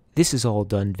comparison. This is all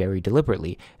done very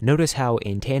deliberately. Notice how,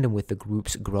 in tandem with the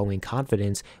group's growing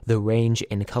confidence, the range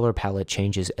and color palette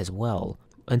changes as well.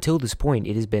 Until this point,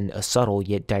 it has been a subtle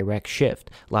yet direct shift.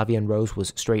 Vie En Rose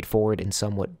was straightforward and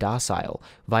somewhat docile.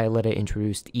 Violeta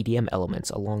introduced EDM elements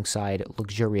alongside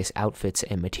luxurious outfits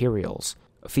and materials.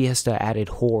 Fiesta added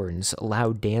horns,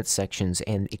 loud dance sections,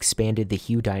 and expanded the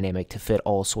hue dynamic to fit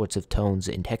all sorts of tones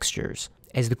and textures.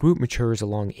 As the group matures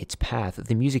along its path,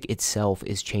 the music itself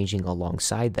is changing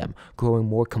alongside them, growing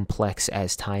more complex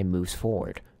as time moves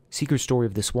forward. Secret Story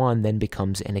of the Swan then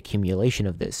becomes an accumulation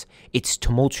of this. It's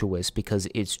tumultuous because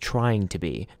it's trying to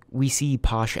be. We see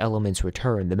posh elements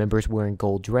return, the members wearing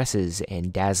gold dresses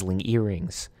and dazzling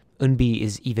earrings. Eunbi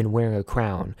is even wearing a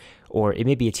crown, or it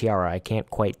may be a tiara, I can't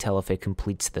quite tell if it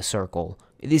completes the circle.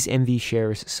 This MV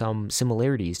shares some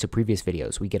similarities to previous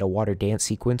videos. We get a water dance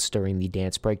sequence during the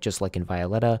dance break just like in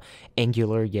Violeta.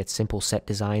 Angular yet simple set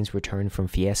designs return from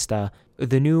Fiesta.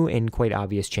 The new and quite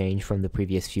obvious change from the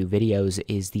previous few videos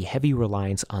is the heavy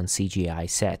reliance on CGI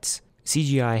sets.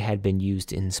 CGI had been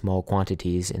used in small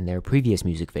quantities in their previous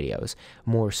music videos,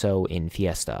 more so in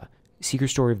Fiesta. Secret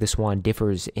Story of the Swan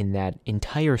differs in that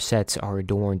entire sets are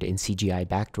adorned in CGI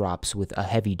backdrops with a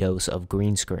heavy dose of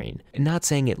green screen. Not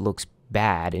saying it looks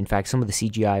bad, in fact some of the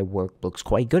CGI work looks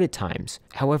quite good at times.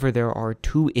 However, there are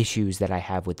two issues that I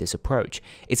have with this approach.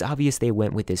 It's obvious they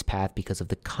went with this path because of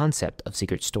the concept of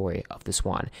Secret Story of the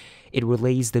Swan. It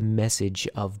relays the message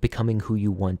of becoming who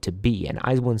you want to be, and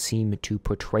izone seem to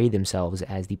portray themselves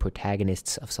as the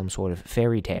protagonists of some sort of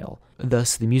fairy tale.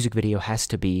 Thus, the music video has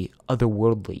to be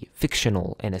otherworldly,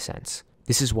 fictional in a sense.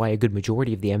 This is why a good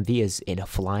majority of the MV is in a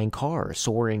flying car,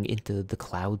 soaring into the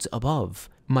clouds above.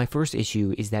 My first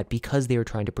issue is that because they are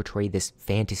trying to portray this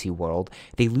fantasy world,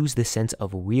 they lose the sense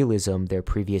of realism their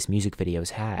previous music videos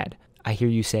had. I hear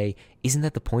you say, isn't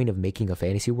that the point of making a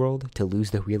fantasy world, to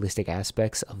lose the realistic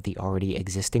aspects of the already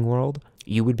existing world?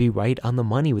 You would be right on the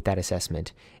money with that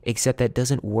assessment, except that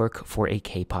doesn't work for a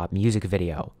K-pop music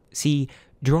video. See,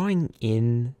 drawing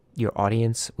in your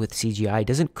audience with CGI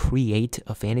doesn't create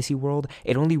a fantasy world,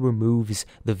 it only removes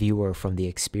the viewer from the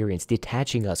experience,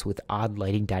 detaching us with odd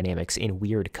lighting dynamics and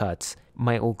weird cuts.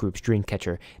 My old group's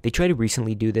Dreamcatcher, they tried to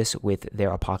recently do this with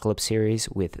their Apocalypse series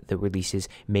with the releases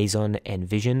Maison and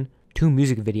Vision. Two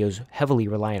music videos heavily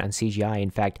reliant on CGI. In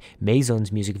fact,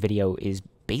 Maison's music video is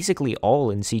basically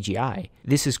all in CGI.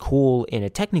 This is cool in a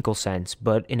technical sense,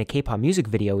 but in a K-pop music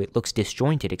video it looks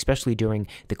disjointed, especially during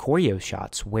the choreo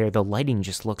shots where the lighting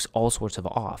just looks all sorts of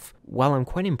off. While I'm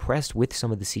quite impressed with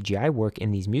some of the CGI work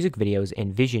in these music videos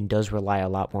and Vision does rely a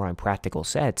lot more on practical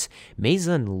sets,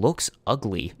 Maison looks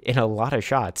ugly in a lot of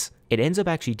shots. It ends up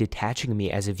actually detaching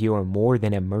me as a viewer more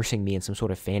than immersing me in some sort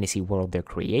of fantasy world they're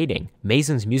creating.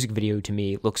 Maison's music video to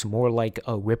me looks more like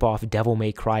a rip-off Devil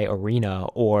May Cry Arena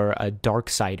or a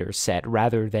Darksider set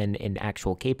rather than an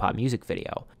actual K-pop music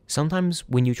video. Sometimes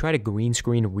when you try to green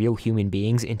screen real human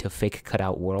beings into fake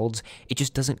cutout worlds, it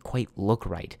just doesn't quite look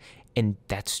right. And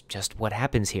that's just what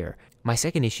happens here. My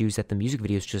second issue is that the music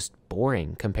video is just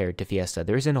boring compared to Fiesta.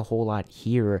 There isn't a whole lot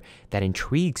here that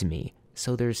intrigues me.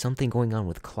 So there's something going on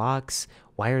with clocks.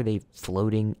 Why are they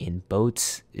floating in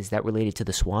boats? Is that related to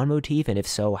the Swan motif? And if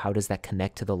so, how does that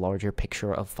connect to the larger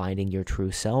picture of finding your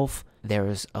true self?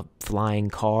 There's a flying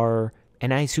car.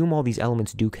 And I assume all these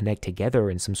elements do connect together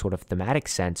in some sort of thematic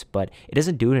sense, but it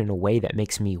doesn't do it in a way that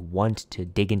makes me want to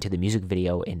dig into the music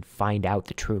video and find out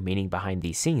the true meaning behind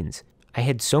these scenes. I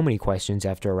had so many questions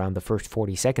after around the first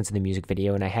 40 seconds of the music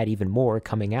video, and I had even more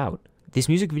coming out. This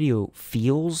music video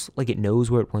feels like it knows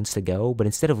where it wants to go, but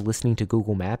instead of listening to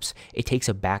Google Maps, it takes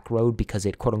a back road because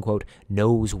it quote-unquote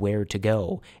knows where to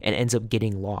go and ends up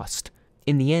getting lost.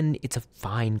 In the end, it's a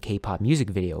fine K-pop music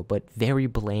video, but very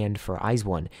bland for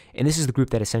izone, and this is the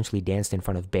group that essentially danced in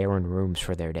front of barren rooms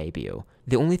for their debut.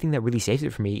 The only thing that really saves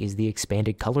it for me is the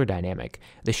expanded color dynamic.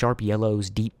 The sharp yellows,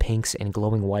 deep pinks, and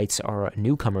glowing whites are a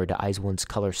newcomer to izone's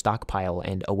color stockpile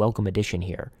and a welcome addition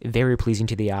here. Very pleasing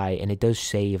to the eye, and it does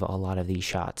save a lot of these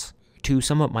shots. To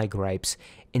sum up my gripes,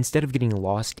 instead of getting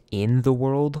lost in the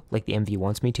world like the MV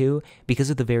wants me to, because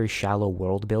of the very shallow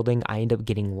world building, I end up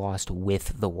getting lost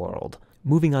with the world.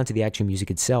 Moving on to the actual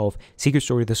music itself, Secret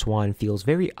Story of the Swan feels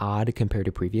very odd compared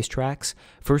to previous tracks.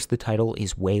 First, the title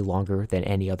is way longer than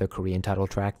any other Korean title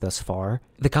track thus far.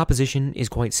 The composition is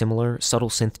quite similar,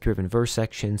 subtle synth-driven verse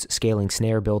sections, scaling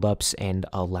snare buildups, and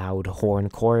a loud horn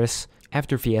chorus.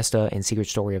 After Fiesta and Secret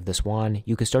Story of the Swan,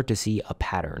 you can start to see a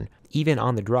pattern. Even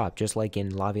on the drop, just like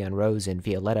in Vie En Rose and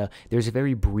Violeta, there's a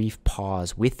very brief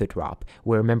pause with the drop,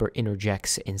 where a member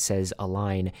interjects and says a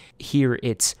line. Here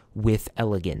it's with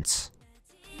elegance.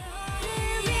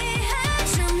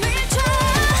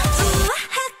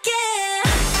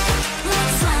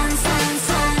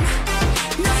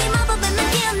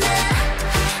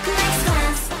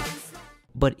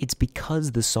 But it's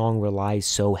because the song relies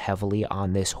so heavily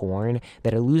on this horn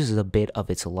that it loses a bit of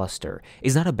its luster.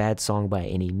 It's not a bad song by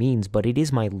any means, but it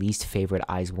is my least favorite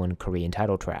IZ*ONE Korean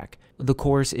title track. The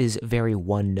chorus is very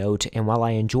one note, and while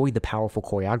I enjoy the powerful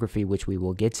choreography, which we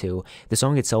will get to, the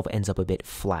song itself ends up a bit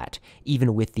flat,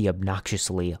 even with the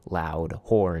obnoxiously loud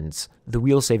horns. The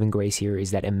real saving grace here is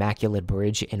that immaculate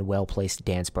bridge and well-placed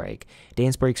dance break.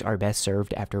 Dance breaks are best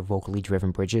served after vocally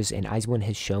driven bridges, and IZ*ONE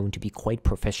has shown to be quite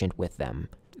proficient with them.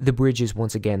 The bridge is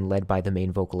once again led by the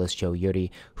main vocalist Jo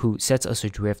Yuri, who sets us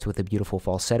adrift with a beautiful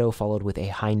falsetto followed with a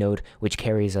high note which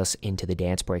carries us into the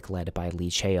dance break led by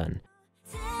Lee Chaeyeon.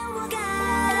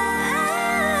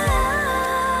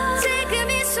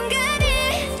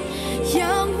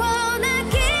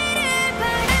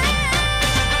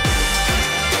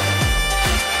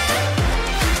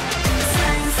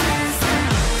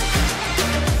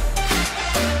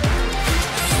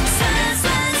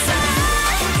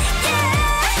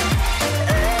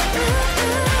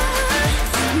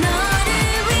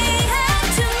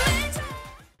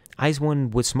 IZ*ONE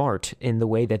was smart in the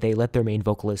way that they let their main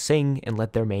vocalist sing and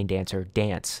let their main dancer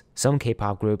dance. Some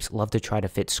K-pop groups love to try to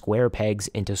fit square pegs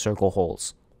into circle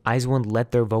holes. IZ*ONE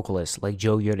let their vocalist, like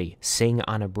Jo Yuri, sing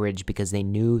on a bridge because they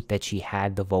knew that she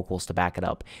had the vocals to back it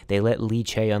up. They let Lee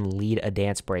Chaeyeon lead a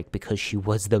dance break because she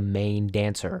was the main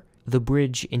dancer. The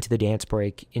bridge into the dance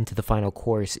break, into the final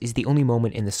chorus, is the only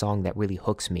moment in the song that really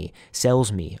hooks me,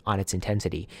 sells me on its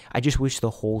intensity. I just wish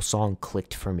the whole song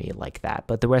clicked for me like that,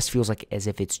 but the rest feels like as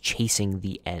if it's chasing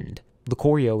the end. The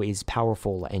choreo is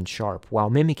powerful and sharp, while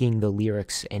mimicking the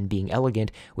lyrics and being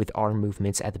elegant with arm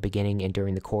movements at the beginning and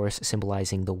during the chorus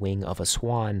symbolizing the wing of a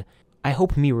swan. I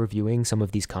hope me reviewing some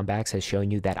of these comebacks has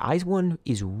shown you that IZ*ONE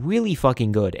is really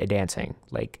fucking good at dancing.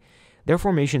 Their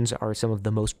formations are some of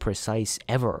the most precise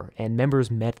ever, and members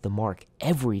met the mark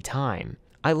every time.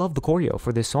 I love the choreo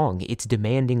for this song. It's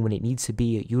demanding when it needs to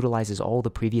be, it utilizes all the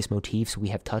previous motifs we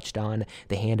have touched on,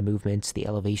 the hand movements, the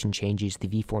elevation changes, the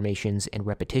V formations, and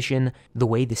repetition. The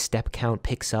way the step count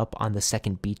picks up on the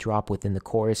second beat drop within the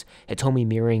chorus, Hitomi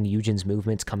mirroring Yujin's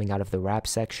movements coming out of the rap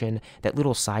section, that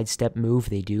little sidestep move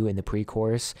they do in the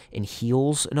pre-chorus, in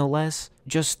heels no less.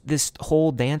 Just this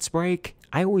whole dance break.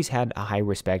 I always had a high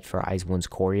respect for IZ*ONE's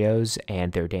choreos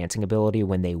and their dancing ability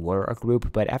when they were a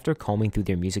group, but after combing through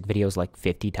their music videos like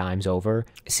 50 times over,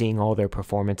 seeing all their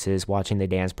performances, watching the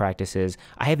dance practices,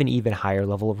 I have an even higher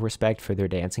level of respect for their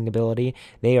dancing ability.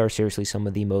 They are seriously some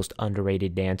of the most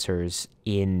underrated dancers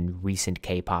in recent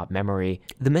K-pop memory.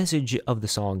 The message of the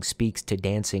song speaks to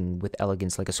dancing with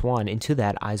elegance like a swan, and to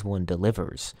that IZ*ONE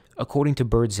delivers. According to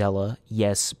Birdzilla,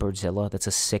 yes, Birdzilla, that's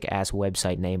a sick-ass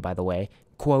website name by the way,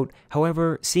 quote,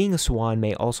 however, seeing a swan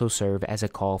may also serve as a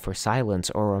call for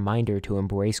silence or a reminder to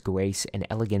embrace grace and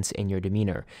elegance in your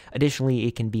demeanor. Additionally,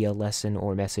 it can be a lesson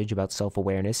or message about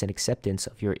self-awareness and acceptance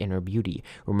of your inner beauty,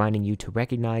 reminding you to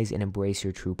recognize and embrace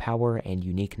your true power and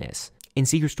uniqueness. In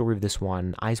Secret Story of the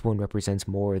Swan, IZ*ONE represents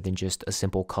more than just a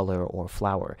simple color or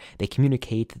flower. They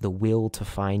communicate the will to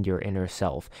find your inner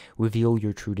self, reveal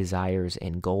your true desires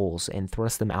and goals, and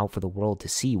thrust them out for the world to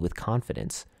see with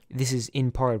confidence. This is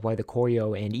in part why the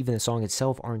choreo and even the song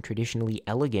itself aren't traditionally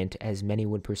elegant as many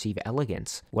would perceive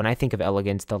elegance. When I think of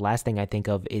elegance, the last thing I think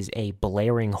of is a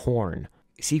blaring horn.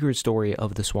 Secret Story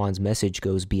of the Swan's message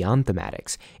goes beyond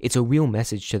thematics. It's a real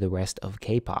message to the rest of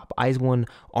K-pop. IZ*ONE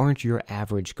aren't your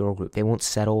average girl group. They won't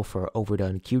settle for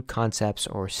overdone cute concepts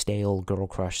or stale girl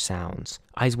crush sounds.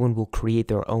 IZ*ONE will create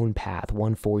their own path,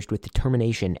 one forged with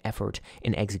determination, effort,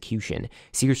 and execution.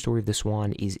 Secret Story of the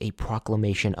Swan is a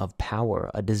proclamation of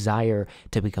power, a desire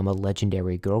to become a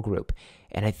legendary girl group,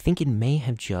 and I think it may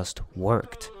have just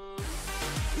worked.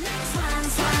 Swan,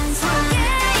 swan, swan.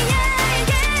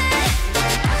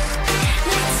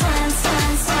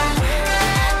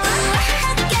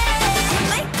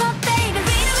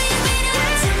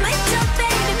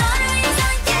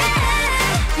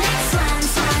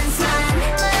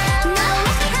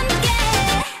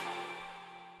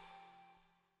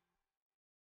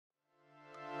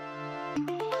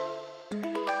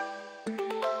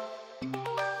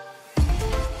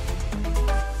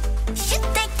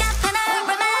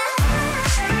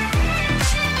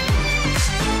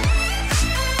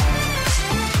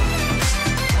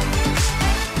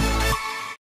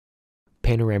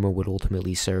 Panorama would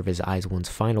ultimately serve as IZ*ONE's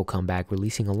final comeback,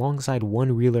 releasing alongside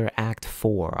One Reeler Act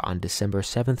 4 on December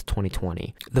 7th,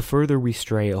 2020. The further we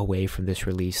stray away from this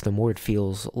release, the more it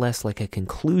feels less like a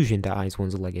conclusion to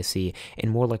IZ*ONE's legacy and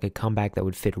more like a comeback that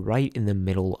would fit right in the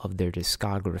middle of their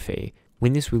discography.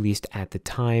 When this released at the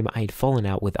time, I had fallen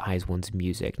out with IZ*ONE's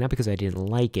music, not because I didn't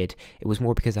like it, it was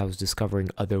more because I was discovering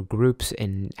other groups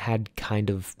and had kind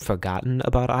of forgotten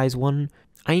about IZ*ONE.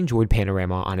 I enjoyed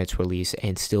Panorama on its release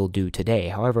and still do today.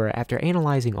 However, after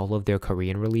analyzing all of their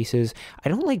Korean releases, I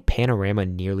don't like Panorama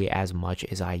nearly as much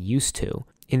as I used to.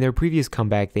 In their previous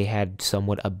comeback, they had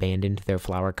somewhat abandoned their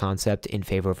flower concept in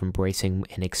favor of embracing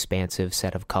an expansive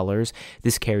set of colors.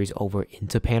 This carries over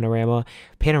into Panorama.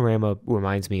 Panorama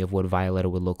reminds me of what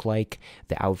Violeta would look like,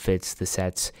 the outfits, the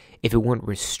sets, if it weren't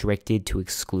restricted to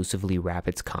exclusively wrap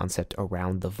its concept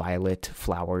around the violet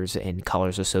flowers and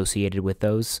colors associated with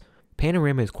those.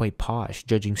 Panorama is quite posh,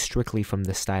 judging strictly from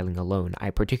the styling alone. I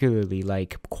particularly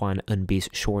like Kwon Eunbi's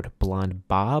short blonde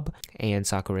bob and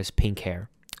Sakura's pink hair.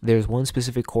 There's one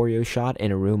specific choreo shot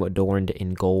in a room adorned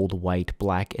in gold, white,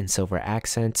 black, and silver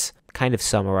accents. Kind of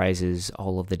summarizes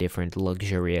all of the different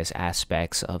luxurious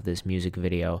aspects of this music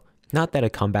video. Not that a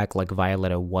comeback like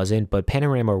Violeta wasn't, but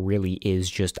Panorama really is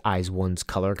just IZ*ONE's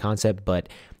color concept, but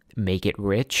make it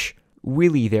rich.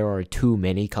 Really, there are too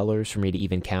many colors for me to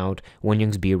even count.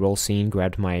 Wonyoung's B-roll scene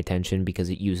grabbed my attention because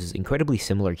it uses incredibly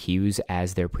similar hues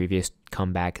as their previous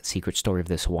comeback Secret Story of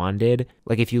the Swan did.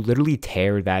 Like, if you literally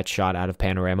tear that shot out of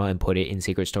Panorama and put it in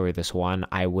Secret Story of the Swan,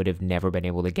 I would have never been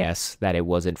able to guess that it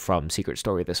wasn't from Secret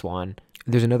Story of the Swan.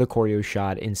 There's another choreo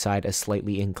shot inside a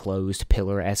slightly enclosed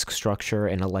pillar-esque structure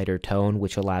in a lighter tone,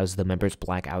 which allows the members'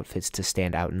 black outfits to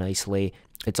stand out nicely.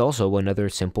 It's also another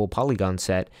simple polygon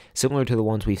set, similar to the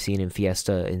ones we've seen in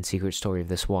Fiesta and Secret Story of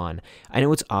the Swan. I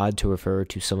know it's odd to refer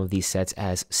to some of these sets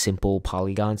as simple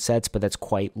polygon sets, but that's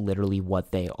quite literally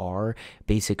what they are,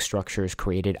 basic structures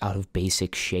created out of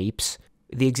basic shapes.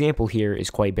 The example here is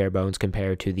quite bare bones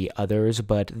compared to the others,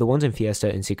 but the ones in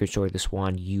Fiesta and Secret Story of the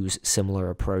Swan use similar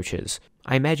approaches.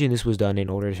 I imagine this was done in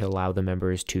order to allow the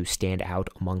members to stand out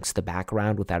amongst the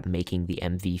background without making the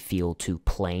MV feel too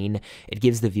plain. It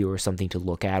gives the viewer something to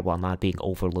look at while not being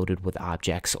overloaded with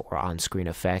objects or on-screen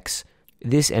effects.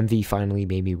 This MV finally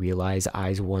made me realize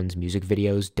IZ*ONE's music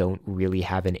videos don't really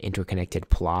have an interconnected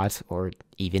plot or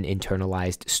even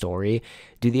internalized story.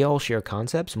 Do they all share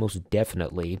concepts? Most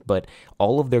definitely, but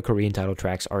all of their Korean title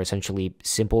tracks are essentially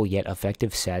simple yet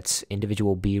effective sets,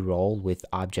 individual B-roll with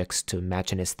objects to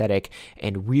match an aesthetic,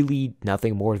 and really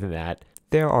nothing more than that.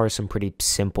 There are some pretty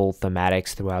simple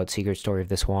thematics throughout Secret Story of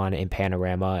the Swan and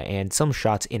Panorama, and some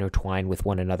shots intertwine with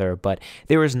one another, but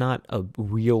there is not a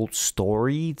real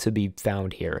story to be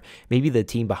found here. Maybe the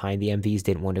team behind the MVs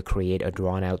didn't want to create a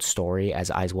drawn-out story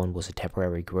as IZ*ONE was a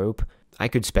temporary group. I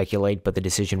could speculate, but the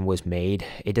decision was made.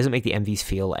 It doesn't make the MVs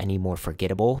feel any more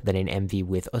forgettable than an MV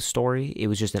with a story. It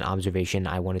was just an observation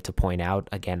I wanted to point out.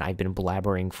 Again, I've been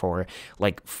blabbering for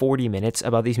like 40 minutes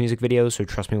about these music videos, so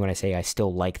trust me when I say I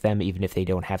still like them, even if they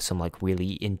don't have some like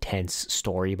really intense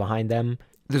story behind them.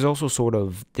 There's also sort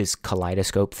of this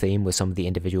kaleidoscope theme with some of the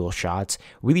individual shots.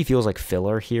 Really feels like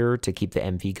filler here to keep the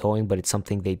MV going, but it's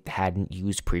something they hadn't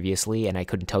used previously, and I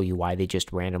couldn't tell you why they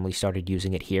just randomly started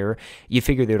using it here. You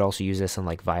figure they'd also use this in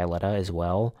like Violeta as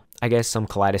well. I guess some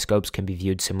kaleidoscopes can be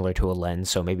viewed similar to a lens,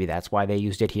 so maybe that's why they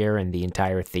used it here, and the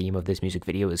entire theme of this music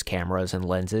video is cameras and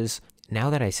lenses. Now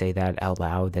that I say that out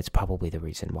loud, that's probably the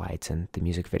reason why it's in the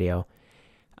music video.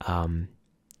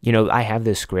 You know, I have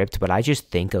this script, but I just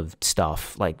think of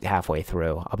stuff like halfway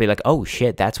through. I'll be like, oh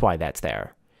shit, that's why that's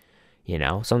there. You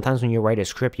know, sometimes when you write a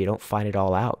script, you don't find it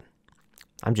all out.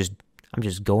 I'm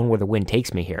just going where the wind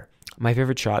takes me here. My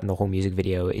favorite shot in the whole music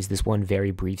video is this one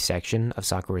very brief section of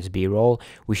Sakura's B-roll,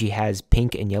 where she has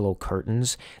pink and yellow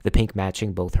curtains, the pink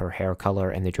matching both her hair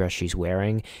color and the dress she's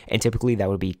wearing, and typically that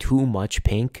would be too much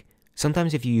pink.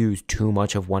 Sometimes if you use too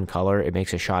much of one color, it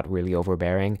makes a shot really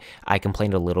overbearing. I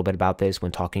complained a little bit about this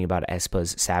when talking about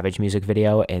aespa's Savage music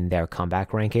video and their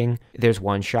comeback ranking. There's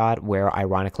one shot where,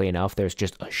 ironically enough, there's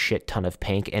just a shit ton of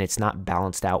pink and it's not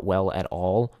balanced out well at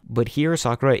all. But here,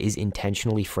 Sakura is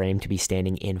intentionally framed to be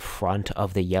standing in front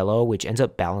of the yellow, which ends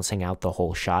up balancing out the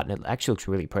whole shot, and it actually looks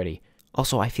really pretty.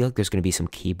 Also, I feel like there's going to be some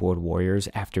keyboard warriors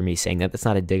after me saying that. That's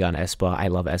not a dig on aespa. I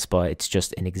love aespa. It's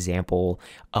just an example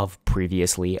of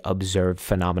previously observed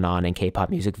phenomenon in K-pop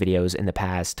music videos in the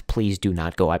past. Please do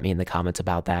not go at me in the comments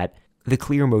about that. The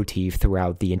clear motif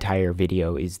throughout the entire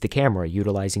video is the camera,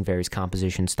 utilizing various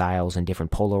composition styles and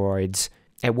different Polaroids.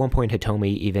 At one point,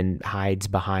 Hitomi even hides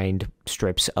behind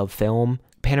strips of film.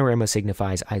 Panorama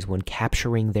signifies IZ*ONE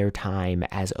capturing their time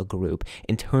as a group,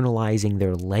 internalizing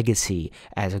their legacy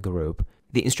as a group.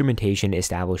 The instrumentation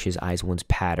establishes IZ*ONE's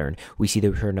pattern. We see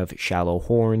the return of shallow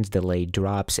horns, delayed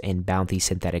drops, and bouncy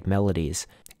synthetic melodies.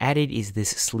 Added is this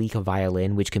sleek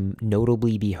violin, which can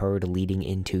notably be heard leading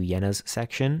into Yena's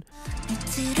section.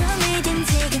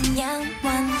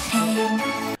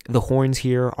 The horns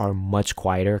here are much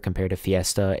quieter compared to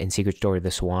Fiesta and Secret Story of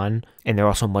the Swan, and they're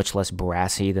also much less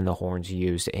brassy than the horns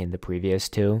used in the previous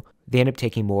two. They end up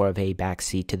taking more of a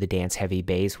backseat to the dance-heavy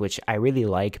bass, which I really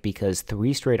like because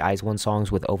 3 straight IZ*ONE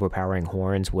songs with overpowering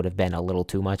horns would have been a little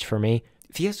too much for me.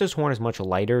 Fiesta's horn is much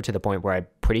lighter to the point where I'm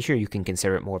pretty sure you can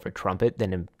consider it more of a trumpet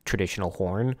than a traditional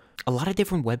horn. A lot of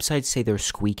different websites say they're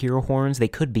squeakier horns. They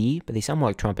could be, but they sound more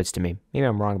like trumpets to me. Maybe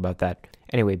I'm wrong about that.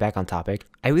 Anyway, back on topic.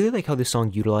 I really like how this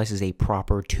song utilizes a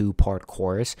proper 2-part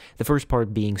chorus, the first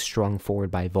part being strung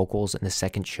forward by vocals and the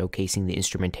second showcasing the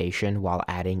instrumentation while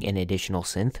adding an additional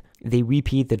synth. They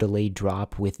repeat the delayed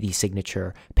drop with the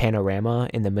signature Panorama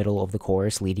in the middle of the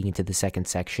chorus leading into the second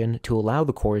section to allow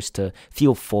the chorus to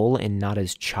feel full and not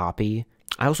as choppy.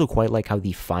 I also quite like how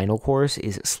the final chorus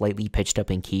is slightly pitched up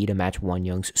in key to match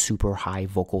Wonyoung's super high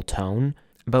vocal tone.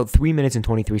 About 3 minutes and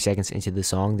 23 seconds into the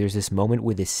song, there's this moment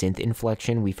where the synth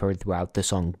inflection we've heard throughout the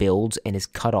song builds and is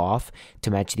cut off to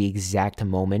match the exact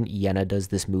moment Yena does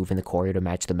this move in the choreo to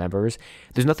match the members.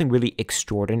 There's nothing really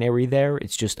extraordinary there,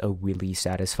 it's just a really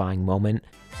satisfying moment.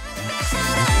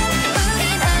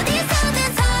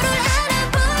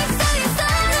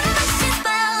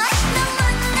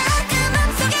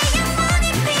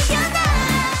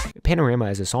 Panorama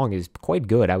as a song is quite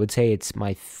good. I would say it's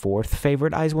my 4th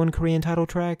favorite IZ*ONE Korean title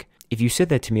track. If you said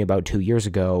that to me about 2 years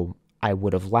ago, I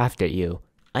would have laughed at you.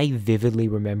 I vividly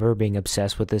remember being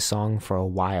obsessed with this song for a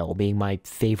while, being my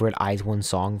favorite IZ*ONE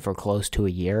song for close to a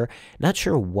year. Not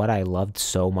sure what I loved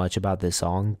so much about this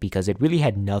song, because it really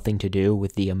had nothing to do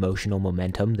with the emotional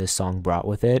momentum this song brought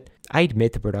with it. I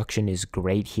admit the production is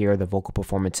great here, the vocal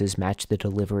performances match the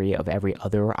delivery of every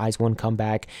other IZ*ONE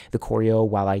comeback. The choreo,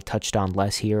 while I touched on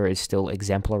less here, is still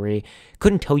exemplary.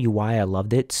 Couldn't tell you why I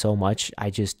loved it so much, I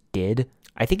just did.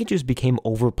 I think it just became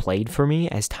overplayed for me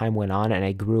as time went on and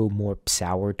I grew more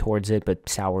sour towards it, but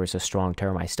sour is a strong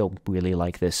term. I still really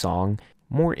like this song.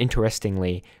 More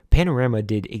interestingly, Panorama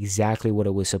did exactly what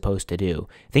it was supposed to do.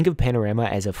 Think of Panorama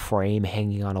as a frame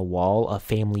hanging on a wall, a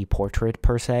family portrait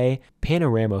per se.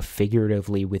 Panorama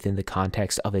figuratively within the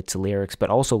context of its lyrics, but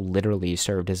also literally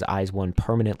served as IZ*ONE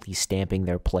permanently stamping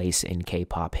their place in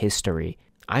K-pop history.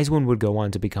 IZ*ONE would go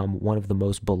on to become one of the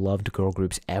most beloved girl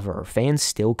groups ever. Fans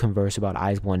still converse about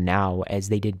IZ*ONE now as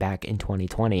they did back in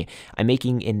 2020. I'm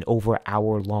making an over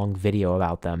hour-long video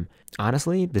about them.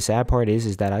 Honestly, the sad part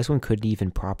is that IZ*ONE couldn't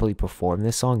even properly perform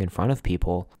this song in front of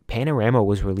people. Panorama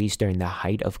was released during the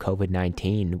height of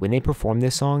COVID-19. When they performed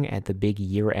this song at the big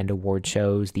year-end award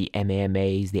shows, the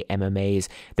MAMAs, the MMAs,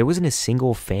 there wasn't a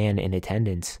single fan in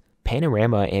attendance.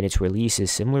 Panorama and its release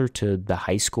is similar to the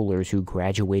high schoolers who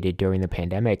graduated during the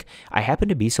pandemic. I happen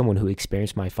to be someone who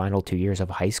experienced my final 2 years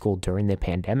of high school during the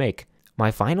pandemic.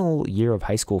 My final year of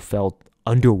high school felt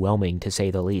underwhelming, to say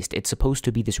the least. It's supposed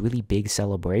to be this really big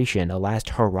celebration, a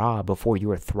last hurrah before you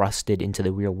are thrusted into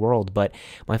the real world, but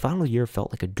my final year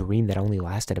felt like a dream that only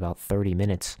lasted about 30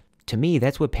 minutes. To me,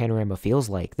 that's what Panorama feels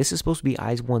like. This is supposed to be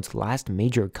IZ*ONE's last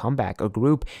major comeback. A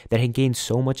group that had gained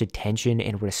so much attention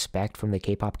and respect from the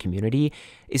K-pop community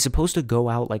is supposed to go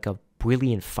out like a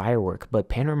brilliant firework, but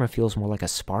Panorama feels more like a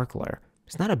sparkler.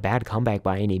 It's not a bad comeback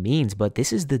by any means, but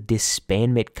this is the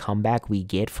disbandment comeback we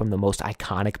get from the most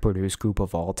iconic produced group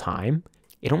of all time.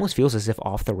 It almost feels as if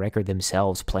Off the Record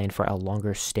themselves planned for a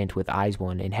longer stint with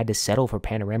IZ*ONE and had to settle for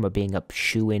Panorama being a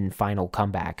shoo-in final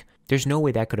comeback. There's no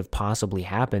way that could have possibly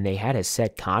happened. They had a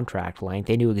set contract length.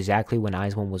 They knew exactly when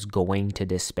IZ*ONE was going to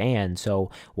disband,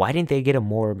 so why didn't they get a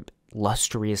more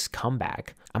lustrous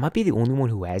comeback? I might be the only one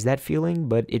who has that feeling,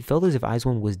 but it felt as if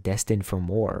IZ*ONE was destined for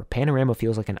more. Panorama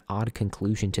feels like an odd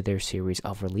conclusion to their series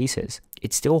of releases.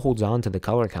 It still holds on to the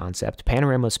color concept.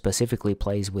 Panorama specifically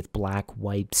plays with black,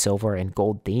 white, silver, and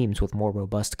gold themes with more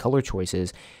robust color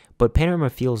choices, but Panorama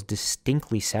feels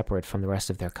distinctly separate from the rest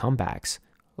of their comebacks.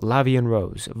 Vie En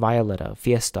Rose, Violeta,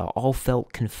 Fiesta all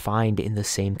felt confined in the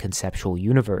same conceptual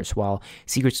universe, while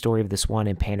Secret Story of the Swan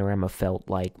and Panorama felt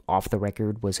like Off the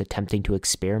Record was attempting to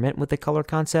experiment with the color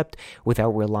concept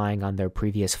without relying on their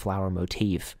previous flower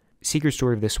motif. Secret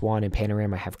Story of the Swan and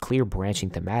Panorama have clear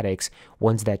branching thematics,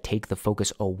 ones that take the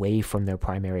focus away from their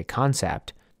primary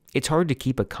concept. It's hard to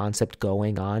keep a concept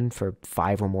going on for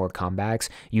 5 or more comebacks.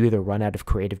 You either run out of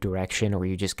creative direction or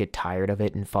you just get tired of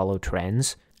it and follow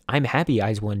trends. I'm happy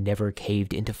IZ*ONE never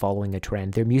caved into following a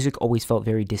trend. Their music always felt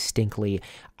very distinctly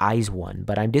IZ*ONE,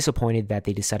 but I'm disappointed that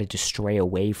they decided to stray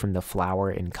away from the flower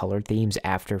and color themes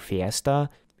after Fiesta.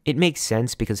 It makes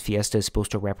sense because Fiesta is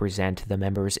supposed to represent the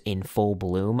members in full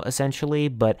bloom, essentially,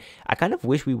 but I kind of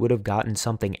wish we would have gotten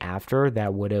something after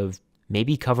that would have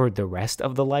maybe covered the rest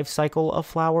of the life cycle of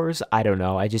flowers. I don't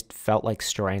know, I just felt like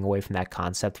straying away from that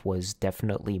concept was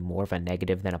definitely more of a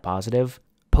negative than a positive.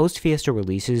 Post-Fiesta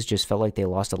releases just felt like they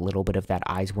lost a little bit of that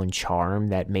IZ*ONE charm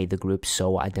that made the group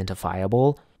so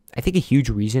identifiable. I think a huge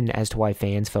reason as to why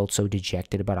fans felt so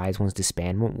dejected about IZ*ONE's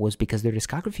disbandment was because their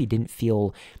discography didn't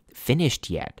feel finished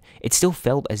yet. It still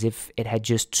felt as if it had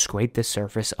just scraped the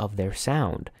surface of their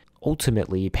sound.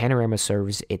 Ultimately, Panorama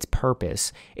serves its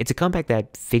purpose. It's a comeback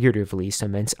that figuratively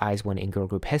cements IZ*ONE in girl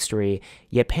group history,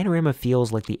 yet Panorama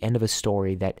feels like the end of a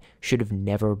story that should have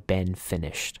never been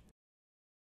finished.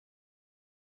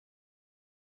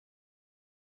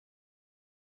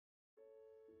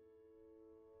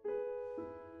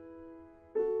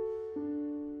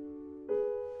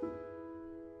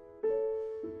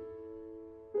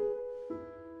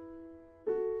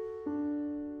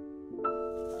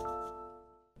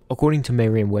 According to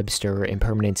Merriam-Webster,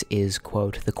 impermanence is,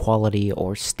 quote, the quality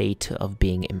or state of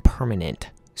being impermanent.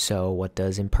 So what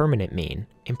does impermanent mean?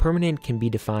 Impermanent can be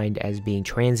defined as being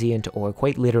transient or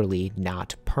quite literally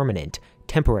not permanent,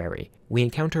 temporary. We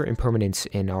encounter impermanence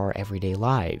in our everyday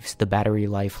lives. The battery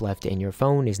life left in your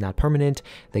phone is not permanent,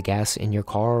 the gas in your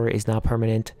car is not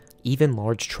permanent. Even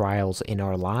large trials in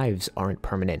our lives aren't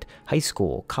permanent. High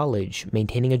school, college,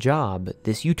 maintaining a job,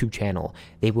 this YouTube channel,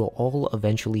 they will all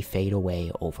eventually fade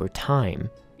away over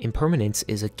time. Impermanence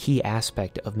is a key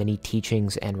aspect of many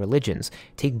teachings and religions.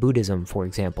 Take Buddhism, for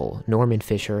example. Norman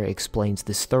Fisher explains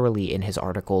this thoroughly in his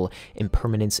article,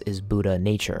 Impermanence is Buddha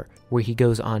Nature, where he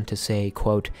goes on to say,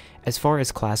 quote, as far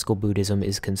as classical Buddhism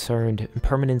is concerned,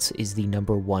 impermanence is the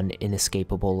number one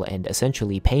inescapable and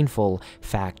essentially painful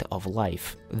fact of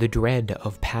life. The dread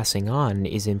of passing on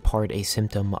is in part a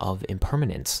symptom of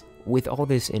impermanence. With all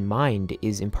this in mind,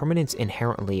 is impermanence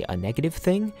inherently a negative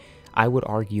thing? I would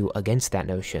argue against that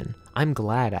notion. I'm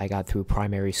glad I got through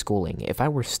primary schooling. If I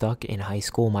were stuck in high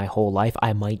school my whole life,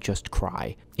 I might just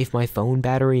cry. If my phone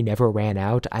battery never ran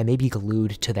out, I may be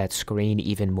glued to that screen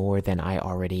even more than I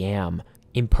already am.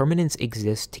 Impermanence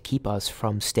exists to keep us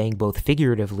from staying both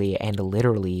figuratively and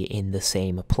literally in the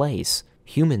same place.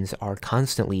 Humans are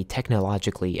constantly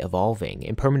technologically evolving.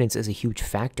 Impermanence is a huge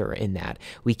factor in that.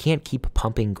 We can't keep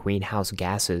pumping greenhouse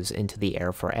gases into the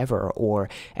air forever, or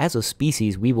as a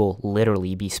species, we will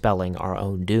literally be spelling our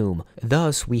own doom.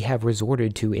 Thus, we have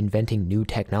resorted to inventing new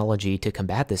technology to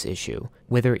combat this issue.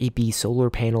 Whether it be solar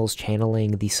panels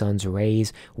channeling the sun's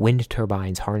rays, wind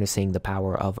turbines harnessing the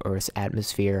power of Earth's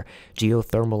atmosphere,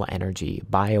 geothermal energy,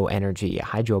 bioenergy,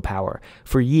 hydropower.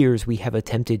 For years, we have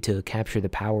attempted to capture the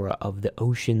power of the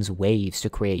ocean's waves to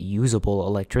create usable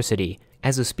electricity.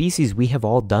 As a species, we have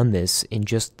all done this in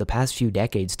just the past few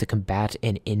decades to combat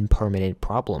an impermanent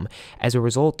problem. As a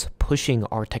result, pushing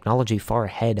our technology far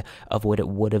ahead of what it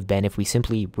would have been if we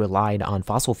simply relied on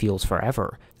fossil fuels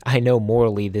forever. I know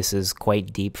morally this is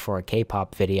quite deep for a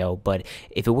K-pop video, but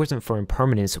if it wasn't for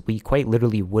impermanence, we quite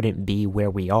literally wouldn't be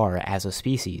where we are as a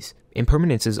species.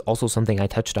 Impermanence is also something I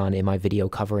touched on in my video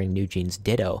covering New Jeans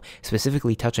Ditto,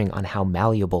 specifically touching on how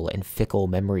malleable and fickle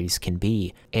memories can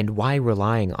be, and why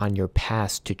relying on your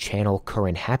past to channel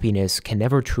current happiness can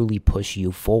never truly push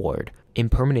you forward.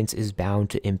 Impermanence is bound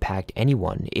to impact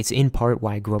anyone. It's in part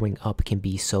why growing up can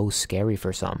be so scary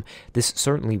for some. This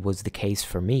certainly was the case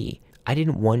for me. I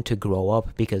didn't want to grow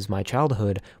up because my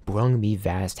childhood brung me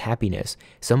vast happiness.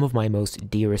 Some of my most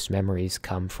dearest memories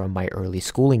come from my early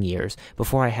schooling years,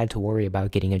 before I had to worry about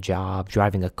getting a job,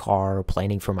 driving a car,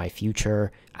 planning for my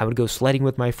future. I would go sledding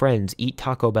with my friends, eat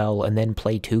Taco Bell, and then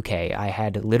play 2K. I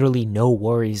had literally no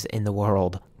worries in the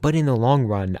world. But in the long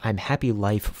run, I'm happy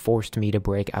life forced me to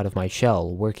break out of my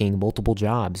shell, working multiple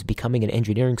jobs, becoming an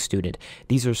engineering student.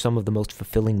 These are some of the most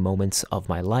fulfilling moments of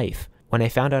my life. When I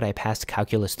found out I passed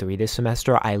Calculus 3 this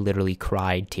semester, I literally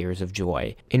cried tears of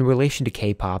joy. In relation to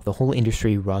K-pop, the whole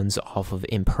industry runs off of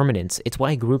impermanence. It's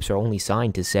why groups are only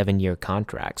signed to 7-year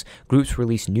contracts. Groups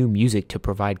release new music to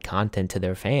provide content to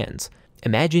their fans.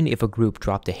 Imagine if a group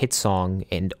dropped a hit song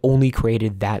and only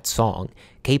created that song.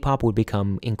 K-pop would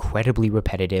become incredibly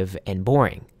repetitive and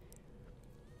boring.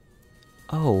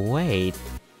 Oh, wait.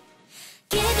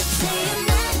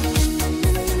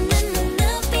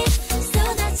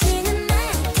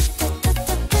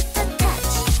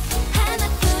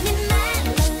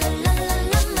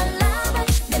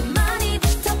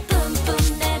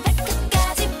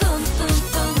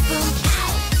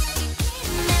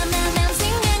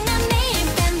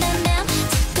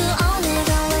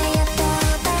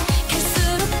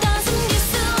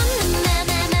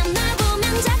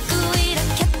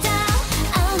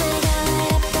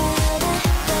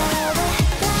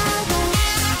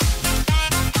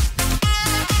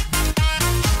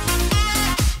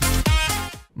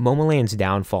 Momoland's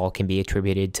downfall can be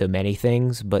attributed to many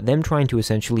things, but them trying to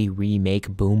essentially remake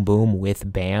Boom Boom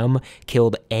with Bam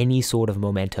killed any sort of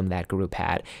momentum that group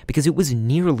had, because it was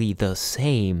nearly the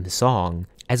same song.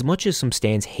 As much as some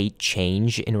stans hate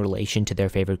change in relation to their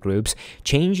favorite groups,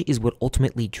 change is what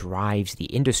ultimately drives the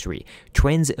industry.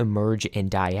 Trends emerge and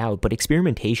die out, but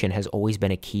experimentation has always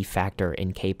been a key factor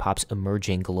in K-pop's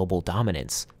emerging global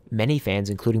dominance. Many fans,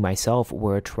 including myself,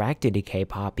 were attracted to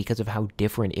K-pop because of how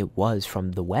different it was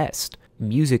from the West.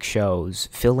 Music shows,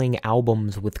 filling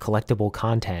albums with collectible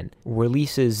content,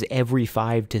 releases every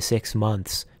 5 to 6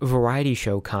 months, variety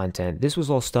show content. This was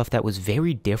all stuff that was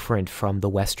very different from the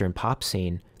Western pop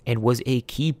scene, and was a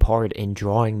key part in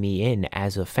drawing me in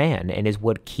as a fan, and is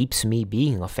what keeps me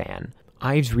being a fan.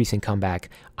 IVE's recent comeback,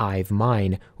 IVE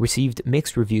Mine, received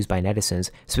mixed reviews by netizens,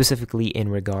 specifically in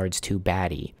regards to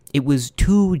Baddie. It was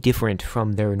too different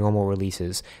from their normal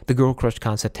releases. The girl crush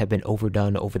concept had been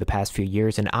overdone over the past few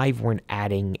years, and IVE weren't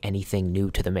adding anything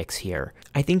new to the mix here.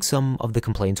 I think some of the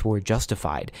complaints were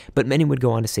justified, but many would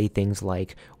go on to say things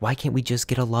like, why can't we just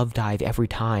get a love dive every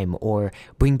time, or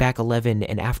bring back 11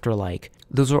 and Afterlike?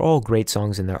 Those are all great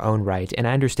songs in their own right, and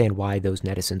I understand why those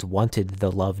netizens wanted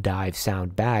the love dive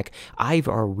sound back. IVE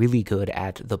are really good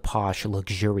at the posh,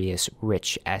 luxurious,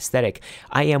 rich aesthetic.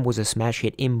 I Am was a smash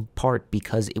hit in part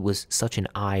because it was such an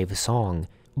IVE song.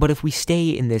 But if we stay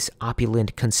in this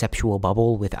opulent conceptual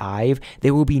bubble with IVE,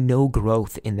 there will be no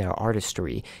growth in their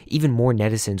artistry. Even more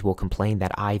netizens will complain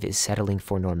that IVE is settling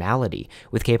for normality.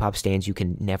 With K-pop stans, you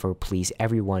can never please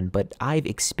everyone, but IVE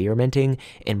experimenting,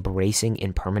 embracing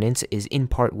impermanence is in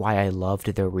part why I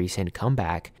loved their recent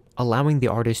comeback. Allowing the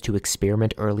artist to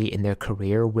experiment early in their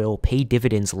career will pay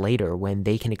dividends later when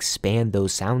they can expand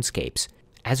those soundscapes.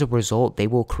 As a result, they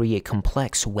will create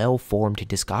complex, well-formed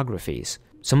discographies.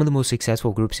 Some of the most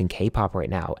successful groups in K-pop right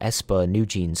now, aespa,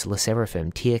 NewJeans, LE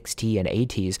SSERAFIM, TXT, and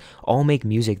ATEEZ, all make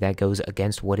music that goes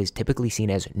against what is typically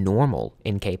seen as normal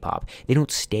in K-pop. They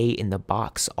don't stay in the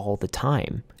box all the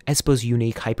time. aespa's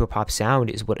unique hyperpop sound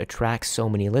is what attracts so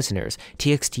many listeners,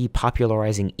 TXT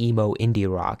popularizing emo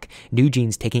indie rock,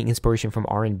 NewJeans taking inspiration from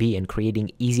R&B and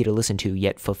creating easy-to-listen-to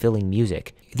yet fulfilling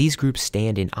music. These groups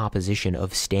stand in opposition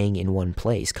of staying in one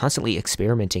place, constantly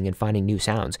experimenting and finding new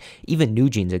sounds. Even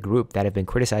NewJeans, a group that have been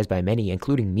criticized by many,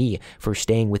 including me, for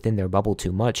staying within their bubble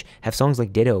too much, have songs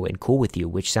like Ditto and Cool With You,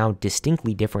 which sound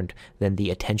distinctly different than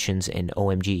the Attentions and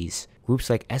OMGs. Groups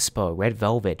like aespa, Red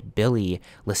Velvet, Billy,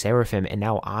 LE SSERAFIM, and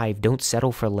now IVE don't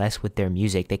settle for less with their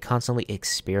music. They constantly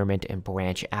experiment and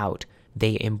branch out.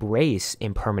 They embrace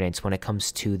impermanence when it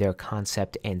comes to their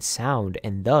concept and sound,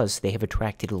 and thus they have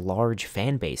attracted large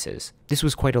fan bases. This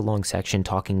was quite a long section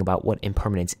talking about what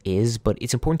impermanence is, but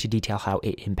it's important to detail how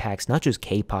it impacts not just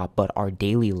K-pop, but our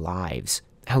daily lives.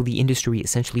 How the industry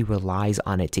essentially relies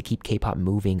on it to keep K-pop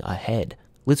moving ahead.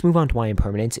 Let's move on to why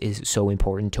impermanence is so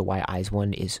important to why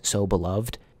IZ*ONE is so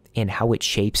beloved, and how it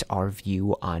shapes our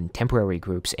view on temporary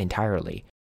groups entirely.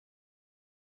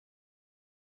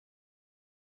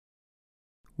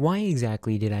 Why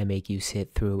exactly did I make you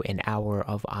sit through an hour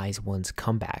of IZ*ONE's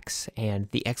comebacks, and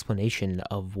the explanation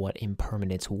of what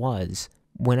impermanence was?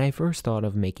 When I first thought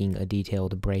of making a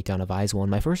detailed breakdown of IZ*ONE,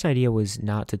 my first idea was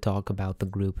not to talk about the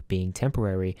group being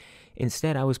temporary.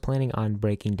 Instead, I was planning on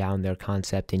breaking down their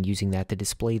concept and using that to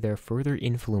display their further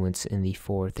influence in the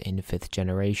 4th and 5th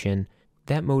generation.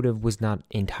 That motive was not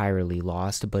entirely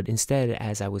lost, but instead,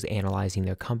 as I was analyzing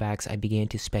their comebacks, I began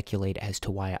to speculate as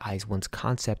to why IZ*ONE's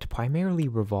concept primarily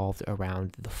revolved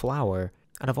around the flower.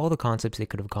 Out of all the concepts they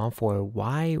could have gone for,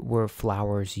 why were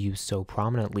flowers used so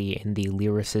prominently in the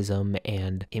lyricism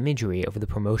and imagery of the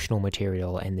promotional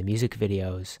material and the music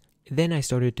videos? Then I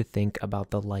started to think about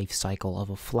the life cycle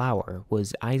of a flower.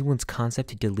 Was IZ*ONE's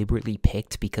concept deliberately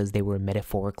picked because they were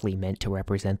metaphorically meant to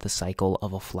represent the cycle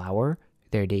of a flower?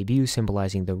 Their debut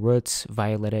symbolizing the roots,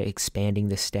 Violeta expanding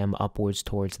the stem upwards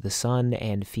towards the sun,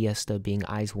 and Fiesta being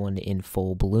IZ*ONE in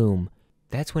full bloom.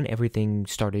 That's when everything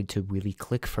started to really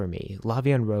click for me.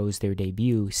 Vie En Rose, their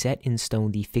debut, set in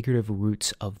stone the figurative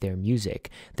roots of their music.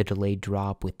 The delayed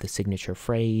drop with the signature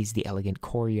phrase, the elegant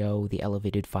choreo, the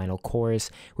elevated final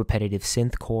chorus, repetitive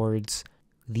synth chords.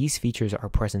 These features are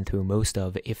present through most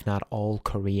of, if not all,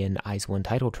 Korean IZ*ONE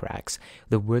title tracks.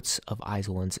 The roots of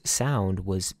IZ*ONE's sound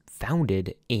was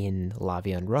founded in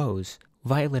Vie En Rose.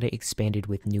 Violeta expanded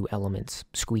with new elements,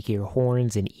 squeakier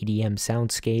horns and EDM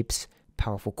soundscapes,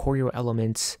 powerful choreo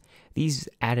elements. These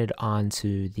added on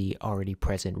to the already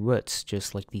present roots,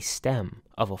 just like the stem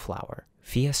of a flower.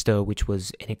 Fiesta, which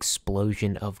was an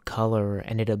explosion of color,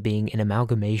 ended up being an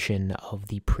amalgamation of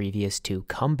the previous two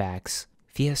comebacks.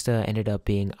 Fiesta ended up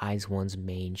being IZ*ONE's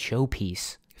main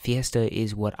showpiece. Fiesta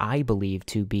is what I believe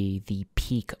to be the peak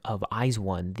peak of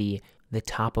izone, the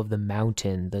top of the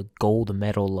mountain, the gold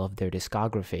medal of their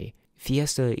discography.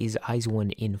 Fiesta is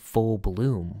izone in full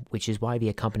bloom, which is why the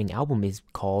accompanying album is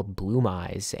called Bloom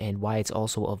Eyes, and why it's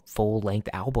also a full-length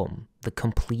album, the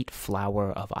complete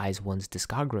flower of izone's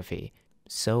discography.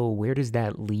 So where does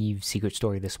that leave Secret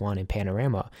Story of the Swan and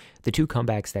Panorama, the two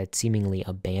comebacks that seemingly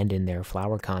abandon their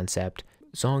flower concept?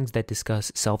 Songs that discuss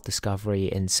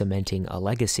self-discovery and cementing a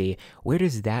legacy, where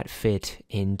does that fit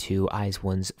into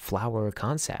izone's flower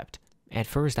concept? At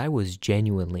first, I was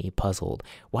genuinely puzzled.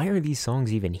 Why are these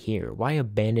songs even here? Why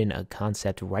abandon a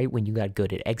concept right when you got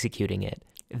good at executing it?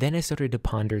 Then I started to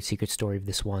ponder Secret Story of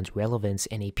the Swan's relevance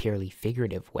in a purely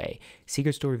figurative way.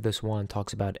 Secret Story of the Swan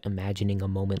talks about imagining a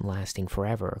moment lasting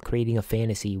forever, creating a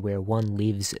fantasy where one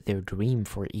lives their dream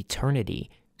for eternity.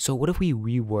 So what if we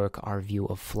rework our view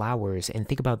of flowers and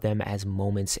think about them as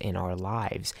moments in our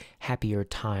lives, happier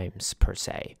times per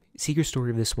se? Secret Story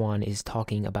of the Swan is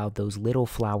talking about those little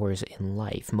flowers in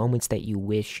life, moments that you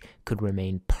wish could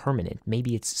remain permanent.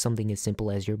 Maybe it's something as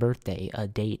simple as your birthday, a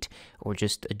date, or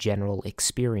just a general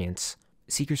experience.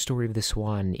 Secret Story of the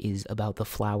Swan is about the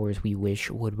flowers we wish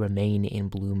would remain in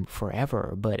bloom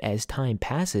forever, but as time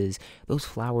passes, those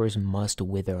flowers must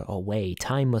wither away.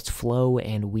 Time must flow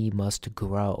and we must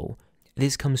grow.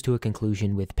 This comes to a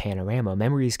conclusion with Panorama.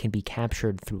 Memories can be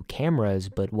captured through cameras,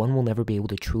 but one will never be able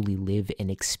to truly live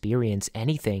and experience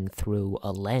anything through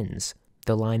a lens.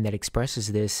 The line that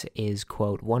expresses this is,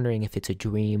 quote, "Wondering if it's a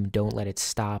dream, don't let it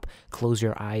stop, close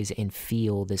your eyes and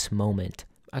feel this moment."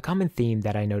 A common theme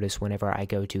that I notice whenever I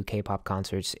go to K-pop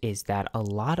concerts is that a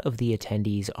lot of the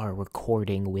attendees are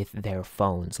recording with their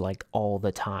phones, like all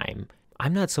the time.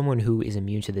 I'm not someone who is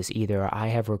immune to this either. I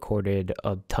have recorded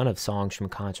a ton of songs from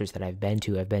concerts that I've been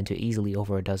to. I've been to easily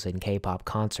over a dozen K-pop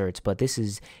concerts, but this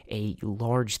is a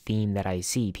large theme that I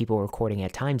see. People recording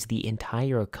at times the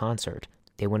entire concert.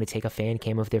 They want to take a fan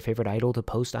cam of their favorite idol to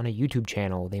post on a YouTube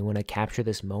channel. They want to capture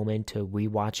this moment to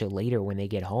rewatch it later when they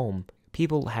get home.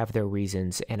 People have their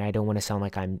reasons, and I don't want to sound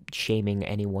like I'm shaming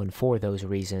anyone for those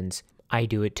reasons. I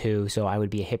do it too, so I would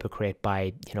be a hypocrite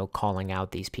by, calling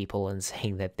out these people and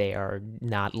saying that they are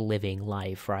not living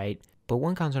life, right? But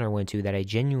one concert I went to that I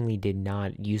genuinely did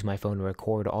not use my phone to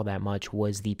record all that much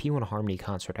was the P1 Harmony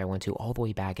concert I went to all the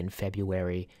way back in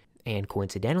February. And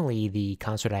coincidentally, the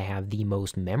concert I have the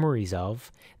most memories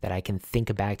of, that I can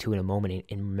think back to in a moment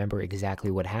and remember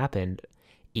exactly what happened,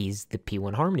 is the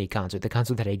P1 Harmony concert, the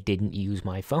concert that I didn't use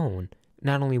my phone.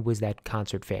 Not only was that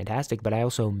concert fantastic, but I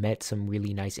also met some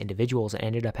really nice individuals and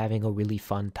ended up having a really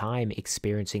fun time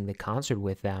experiencing the concert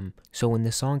with them. So when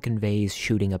the song conveys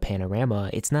shooting a panorama,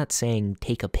 it's not saying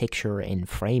take a picture and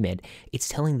frame it. It's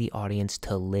telling the audience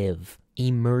to live.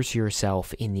 Immerse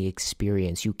yourself in the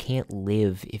experience. You can't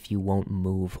live if you won't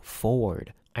move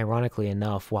forward. Ironically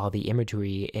enough, while the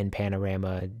imagery in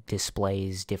Panorama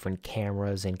displays different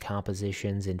cameras and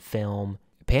compositions and film,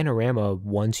 Panorama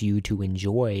wants you to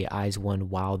enjoy izone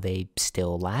while they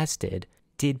still lasted.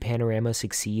 Did Panorama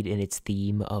succeed in its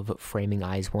theme of framing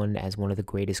izone as one of the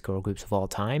greatest girl groups of all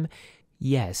time?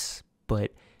 Yes,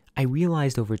 but I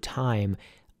realized over time,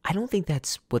 I don't think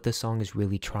that's what the song is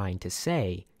really trying to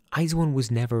say. izone was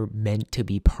never meant to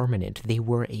be permanent. They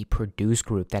were a produced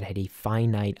group that had a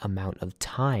finite amount of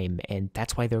time, and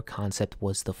that's why their concept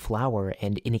was the flower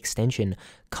and, in extension,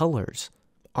 colors.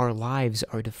 Our lives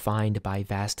are defined by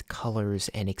vast colors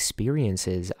and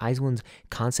experiences. izone's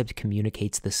concept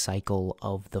communicates the cycle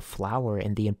of the flower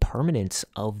and the impermanence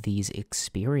of these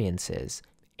experiences.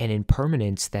 An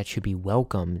impermanence that should be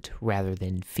welcomed rather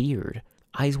than feared.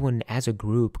 izone as a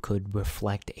group could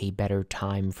reflect a better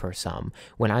time for some.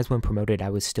 When izone promoted,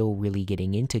 I was still really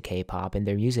getting into K-pop, and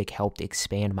their music helped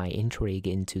expand my intrigue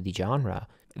into the genre.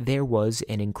 There was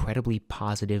an incredibly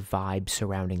positive vibe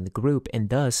surrounding the group, and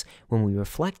thus, when we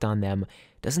reflect on them,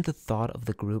 doesn't the thought of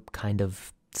the group kind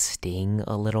of sting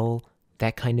a little?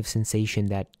 That kind of sensation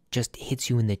that just hits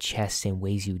you in the chest and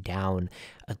weighs you down,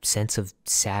 a sense of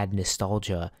sad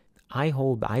nostalgia. I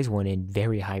hold izone in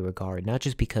very high regard, not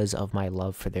just because of my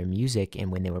love for their music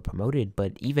and when they were promoted,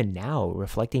 but even now,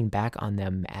 reflecting back on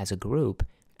them as a group.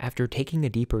 After taking a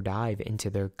deeper dive into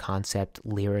their concept,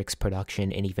 lyrics,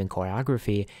 production, and even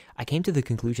choreography, I came to the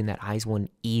conclusion that izone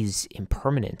is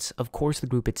impermanence. Of course, the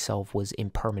group itself was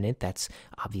impermanent, that's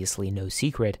obviously no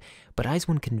secret, but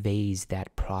izone conveys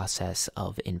that process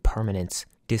of impermanence,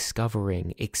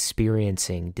 discovering,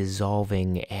 experiencing,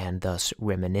 dissolving, and thus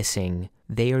reminiscing.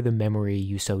 They are the memory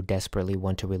you so desperately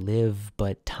want to relive,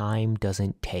 but time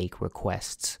doesn't take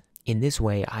requests. In this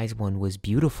way, izone was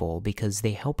beautiful because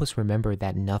they help us remember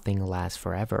that nothing lasts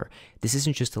forever. This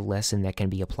isn't just a lesson that can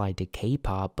be applied to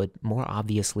K-pop, but more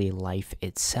obviously life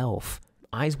itself.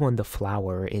 IZ*ONE the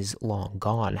flower is long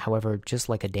gone. However, just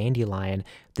like a dandelion,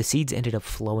 the seeds ended up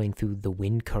flowing through the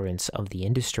wind currents of the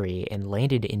industry and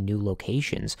landed in new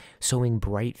locations, sowing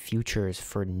bright futures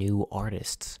for new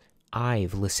artists.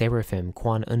 IVE, Le Seraphim,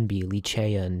 Kwan Eunbi, Lee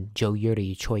Chaeyeon, Jo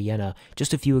Yuri, Choi Yena,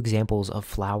 just a few examples of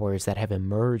flowers that have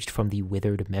emerged from the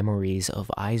withered memories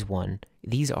of IZ*ONE.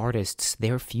 These artists,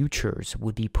 their futures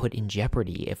would be put in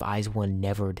jeopardy if IZ*ONE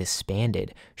never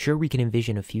disbanded. Sure, we can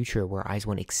envision a future where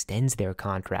IZ*ONE extends their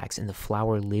contracts and the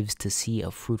flower lives to see a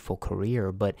fruitful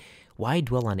career, but why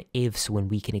dwell on ifs when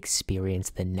we can experience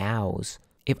the nows?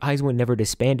 If IZ*ONE never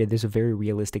disbanded, there's a very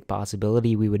realistic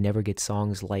possibility we would never get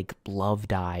songs like Love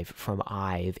Dive from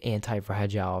IVE,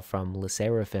 Anti-Fragile from Le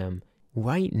Seraphim.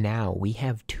 Right now, we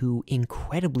have two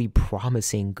incredibly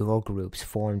promising girl groups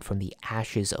formed from the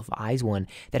ashes of IZ*ONE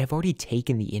that have already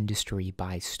taken the industry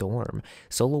by storm.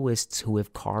 Soloists who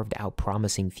have carved out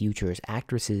promising futures,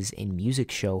 actresses and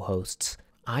music show hosts.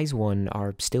 IZ*ONE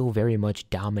are still very much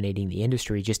dominating the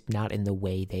industry, just not in the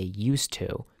way they used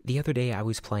to. The other day I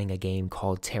was playing a game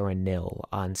called Terra Nil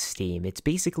on Steam. It's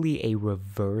basically a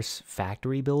reverse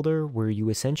factory builder where you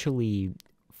essentially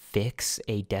fix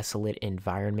a desolate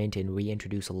environment and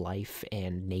reintroduce life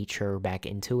and nature back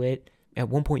into it. At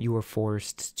one point you were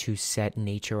forced to set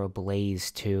nature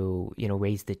ablaze to,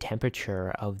 raise the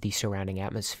temperature of the surrounding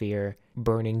atmosphere,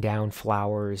 burning down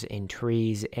flowers and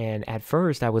trees, and at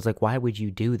first I was like, why would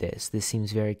you do this? This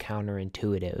seems very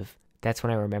counterintuitive. That's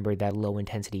when I remembered that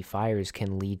low-intensity fires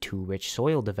can lead to rich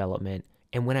soil development,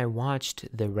 and when I watched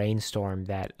the rainstorm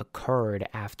that occurred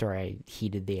after I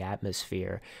heated the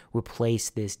atmosphere replace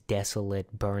this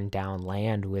desolate, burned-down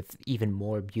land with even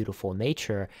more beautiful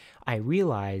nature, I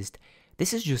realized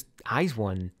this is just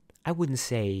IZ*ONE. I wouldn't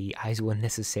say IZ*ONE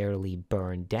necessarily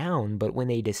burned down, but when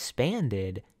they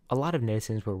disbanded, a lot of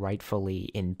netizens were rightfully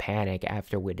in panic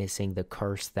after witnessing the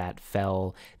curse that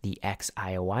fell the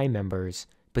ex-IOI members.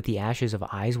 But the ashes of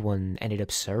IZ*ONE ended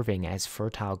up serving as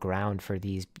fertile ground for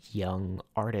these young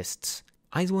artists.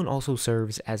 IZ*ONE also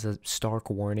serves as a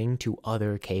stark warning to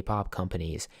other K-pop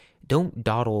companies. Don't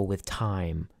dawdle with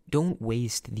time. Don't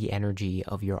waste the energy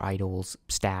of your idols,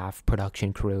 staff,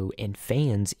 production crew, and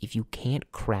fans if you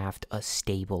can't craft a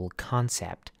stable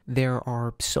concept. There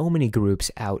are so many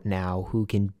groups out now who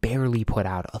can barely put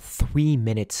out a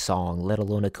 3-minute song, let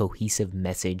alone a cohesive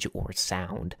message or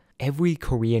sound. Every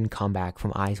Korean comeback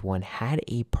from IZ*ONE had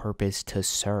a purpose to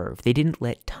serve. They didn't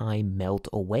let time melt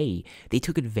away. They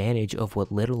took advantage of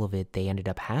what little of it they ended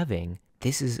up having.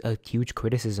 This is a huge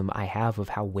criticism I have of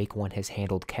how Wake One has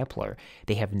handled Kepler.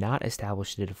 They have not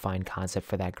established a defined concept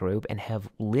for that group and have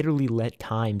literally let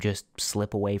time just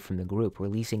slip away from the group,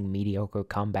 releasing mediocre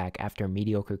comeback after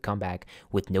mediocre comeback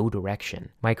with no direction.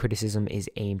 My criticism is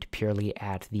aimed purely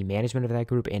at the management of that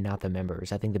group and not the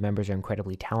members. I think the members are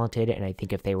incredibly talented, and I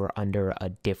think if they were under a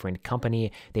different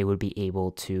company, they would be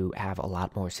able to have a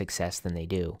lot more success than they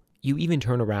do. You even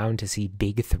turn around to see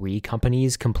big three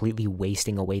companies completely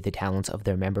wasting away the talents of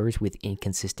their members with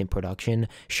inconsistent production,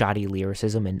 shoddy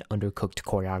lyricism, and undercooked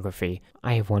choreography.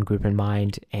 I have one group in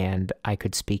mind, and I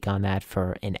could speak on that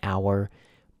for an hour.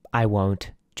 I won't.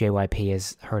 JYP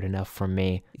has heard enough from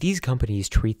me. These companies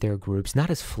treat their groups not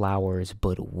as flowers,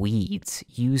 but weeds,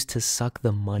 used to suck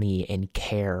the money and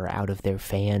care out of their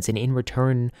fans, and in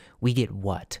return, we get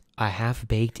what? A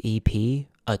half-baked EP?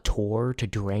 A tour to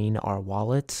drain our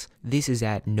wallets? This is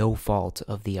at no fault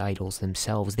of the idols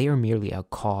themselves. They are merely a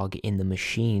cog in the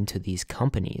machine to these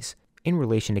companies. In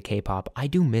relation to K-pop, I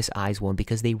do miss IZ*ONE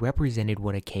because they represented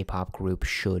what a K-pop group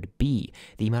should be.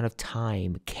 The amount of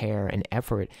time, care, and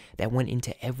effort that went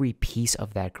into every piece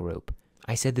of that group.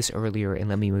 I said this earlier, and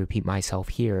let me repeat myself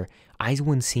here.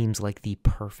 IZ*ONE seems like the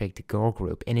perfect girl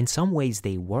group, and in some ways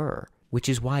they were, which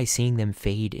is why seeing them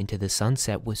fade into the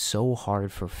sunset was so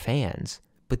hard for fans.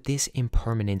 But this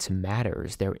impermanence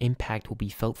matters. Their impact will be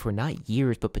felt for not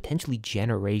years, but potentially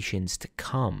generations to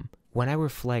come. When I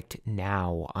reflect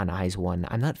now on IZ*ONE,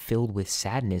 I'm not filled with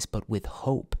sadness, but with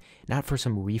hope. Not for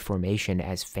some reformation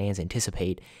as fans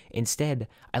anticipate. Instead,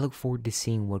 I look forward to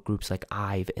seeing what groups like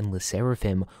IVE and Le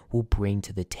Seraphim will bring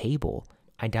to the table.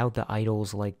 I doubt the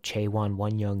idols like Chaewon,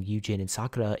 Wonyoung, Yoojin, and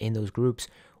Sakura in those groups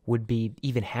would be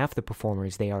even half the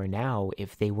performers they are now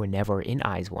if they were never in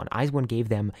IZ*ONE. IZ*ONE gave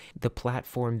them the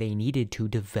platform they needed to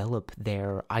develop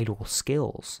their idol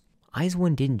skills.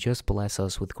 IZ*ONE didn't just bless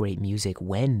us with great music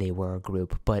when they were a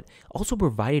group, but also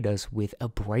provided us with a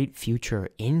bright future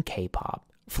in K-pop.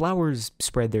 Flowers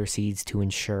spread their seeds to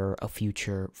ensure a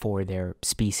future for their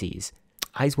species.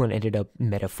 IZ*ONE ended up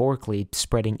metaphorically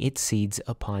spreading its seeds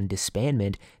upon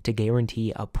disbandment to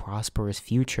guarantee a prosperous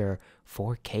future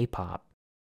for K-pop.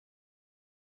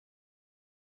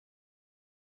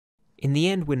 In the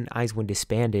end, when IZ*ONE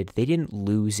disbanded, they didn't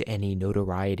lose any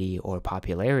notoriety or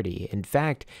popularity. In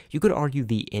fact, you could argue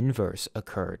the inverse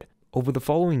occurred. Over the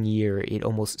following year, it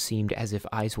almost seemed as if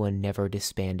IZ*ONE never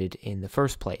disbanded in the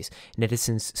first place.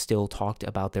 Netizens still talked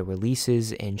about their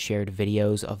releases and shared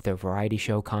videos of their variety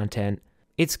show content.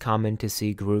 It's common to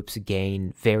see groups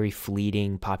gain very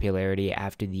fleeting popularity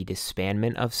after the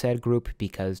disbandment of said group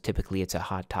because typically it's a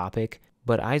hot topic,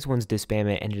 but IZ*ONE's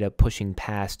disbandment ended up pushing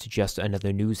past just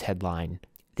another news headline.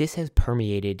 This has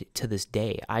permeated to this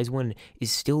day. IZ*ONE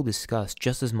is still discussed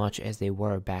just as much as they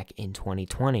were back in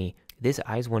 2020. This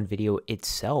IZ*ONE video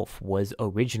itself was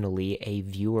originally a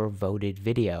viewer-voted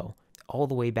video. All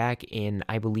the way back in,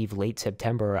 I believe, late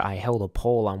September, I held a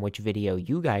poll on which video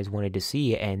you guys wanted to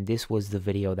see, and this was the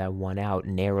video that won out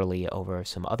narrowly over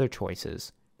some other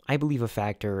choices. I believe a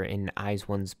factor in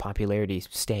IZ*ONE's popularity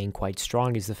staying quite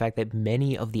strong is the fact that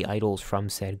many of the idols from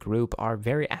said group are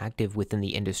very active within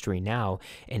the industry now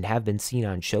and have been seen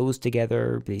on shows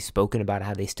together. They've spoken about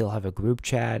how they still have a group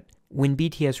chat. When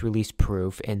BTS released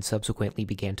Proof and subsequently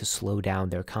began to slow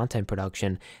down their content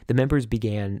production, the members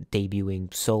began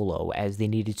debuting solo as they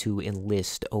needed to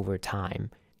enlist over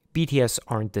time. BTS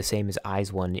aren't the same as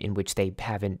IZ*ONE in which they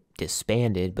haven't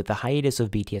disbanded, but the hiatus of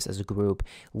BTS as a group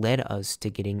led us to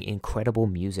getting incredible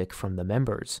music from the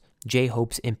members.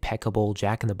 J-Hope's impeccable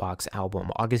Jack in the Box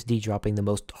album, August D dropping the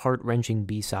most heart-wrenching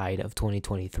B-side of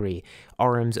 2023,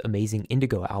 RM's amazing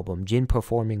Indigo album, Jin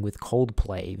performing with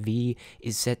Coldplay, V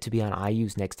is set to be on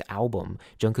IU's next album,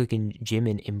 Jungkook and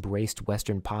Jimin embraced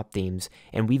Western pop themes,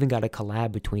 and we even got a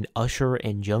collab between Usher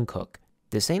and Jungkook.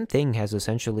 The same thing has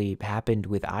essentially happened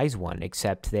with IZ*ONE,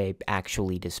 except they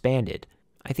actually disbanded.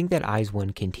 I think that IZ*ONE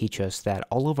can teach us that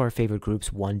all of our favorite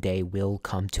groups one day will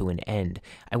come to an end.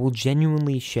 I will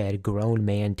genuinely shed grown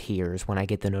man tears when I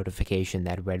get the notification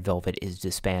that Red Velvet is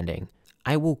disbanding.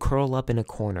 I will curl up in a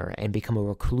corner and become a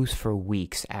recluse for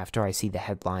weeks after I see the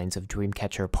headlines of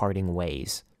Dreamcatcher parting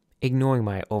ways. Ignoring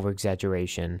my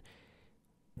over-exaggeration,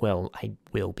 well, I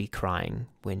will be crying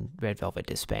when Red Velvet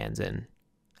disbands, and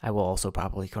I will also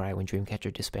probably cry when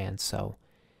Dreamcatcher disbands, so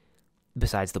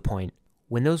besides the point.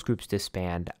 When those groups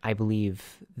disband, I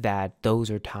believe that those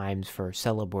are times for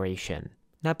celebration.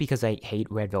 Not because I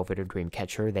hate Red Velvet or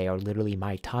Dreamcatcher, they are literally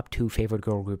my top 2 favorite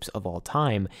girl groups of all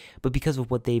time, but because of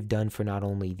what they've done for not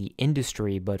only the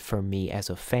industry, but for me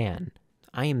as a fan.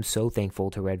 I am so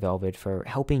thankful to Red Velvet for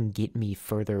helping get me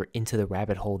further into the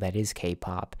rabbit hole that is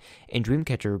K-pop, and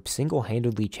Dreamcatcher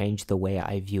single-handedly changed the way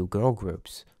I view girl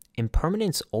groups.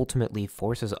 Impermanence ultimately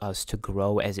forces us to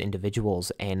grow as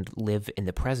individuals and live in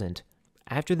the present.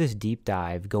 After this deep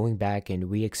dive, going back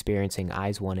and re-experiencing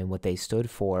IZ*ONE and what they stood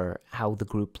for, how the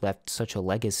group left such a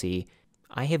legacy,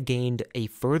 I have gained a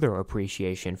further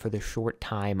appreciation for the short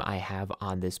time I have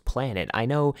on this planet. I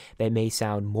know that may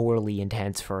sound morally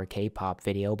intense for a K-pop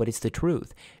video, but it's the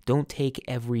truth. Don't take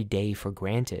every day for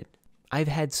granted. I've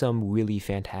had some really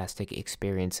fantastic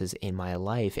experiences in my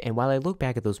life, and while I look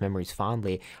back at those memories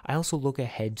fondly, I also look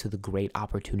ahead to the great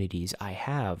opportunities I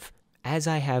have. As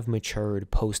I have matured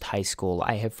post-high school,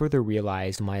 I have further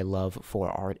realized my love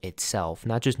for art itself,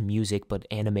 not just music, but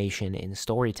animation and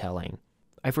storytelling.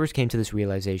 I first came to this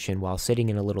realization while sitting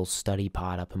in a little study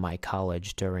pod up in my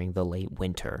college during the late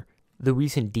winter. The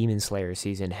recent Demon Slayer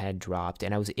season had dropped,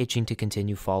 and I was itching to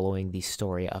continue following the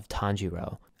story of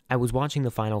Tanjiro. I was watching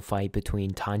the final fight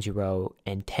between Tanjiro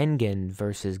and Tengen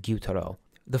versus Gyutaro.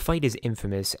 The fight is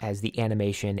infamous as the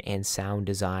animation and sound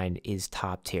design is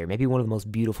top tier, maybe one of the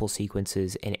most beautiful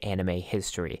sequences in anime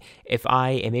history. If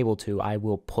I am able to, I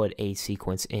will put a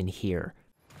sequence in here.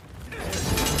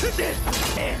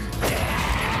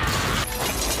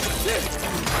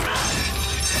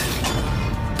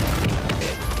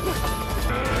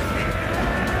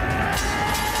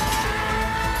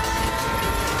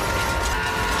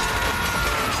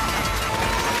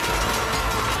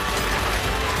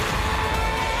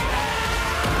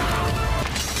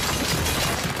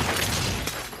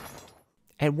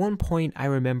 At one point, I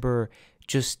remember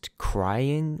just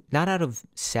crying, not out of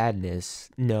sadness.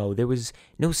 No, there was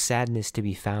no sadness to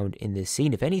be found in this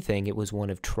scene. If anything, it was one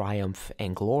of triumph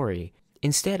and glory.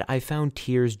 Instead, I found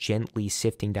tears gently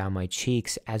sifting down my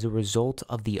cheeks as a result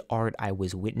of the art I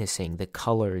was witnessing, the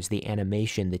colors, the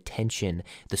animation, the tension,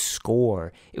 the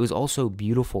score. It was all so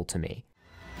beautiful to me.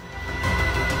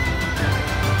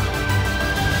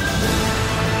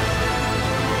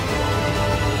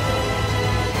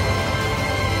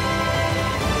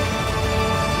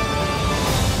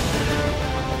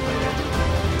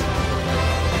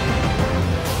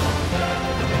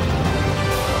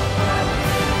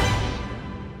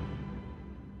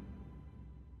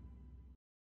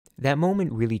 That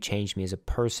moment really changed me as a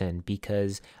person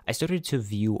because I started to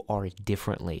view art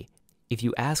differently. If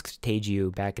you asked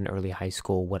Taeju back in early high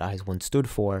school what IZ*ONE stood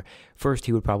for, first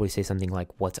he would probably say something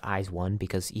like, "What's IZ*ONE?"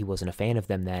 because he wasn't a fan of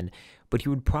them then, but he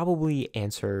would probably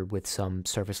answer with some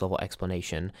surface level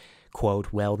explanation,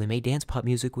 quote, "Well, they made dance pop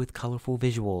music with colorful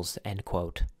visuals," end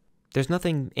quote. There's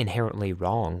nothing inherently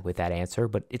wrong with that answer,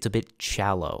 but it's a bit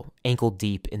shallow, ankle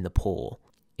deep in the pool.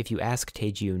 If you ask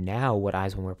Taeju now what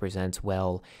IZ*ONE represents,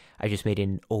 well, I just made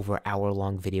an over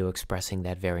hour-long video expressing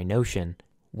that very notion.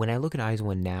 When I look at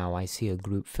IZ*ONE now, I see a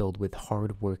group filled with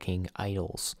hard-working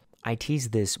idols. I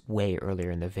teased this way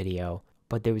earlier in the video,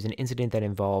 but there was an incident that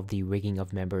involved the rigging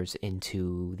of members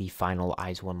into the final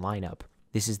IZ*ONE lineup.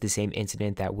 This is the same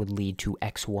incident that would lead to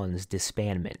X1's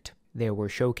disbandment. There were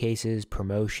showcases,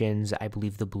 promotions, I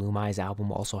believe the Bloom Eyes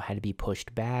album also had to be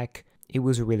pushed back. It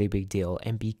was a really big deal,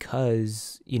 and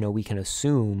because, we can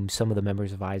assume some of the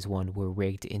members of IZ*ONE were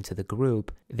rigged into the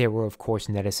group, there were of course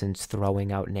netizens throwing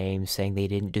out names saying they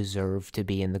didn't deserve to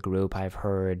be in the group. I've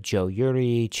heard Jo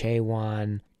Yuri,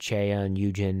 Hyewon, Chaeyeon,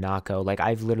 Yujin, Nako.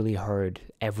 I've literally heard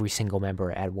every single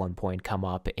member at one point come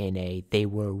up in they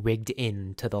were rigged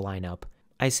into the lineup.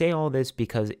 I say all this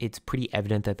because it's pretty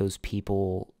evident that those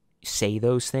people say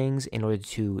those things in order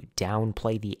to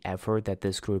downplay the effort that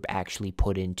this group actually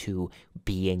put into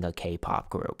being a K-pop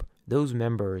group. Those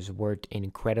members worked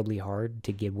incredibly hard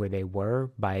to get where they were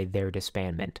by their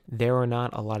disbandment. There are not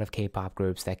a lot of K-pop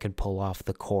groups that could pull off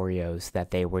the choreos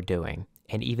that they were doing.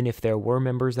 And even if there were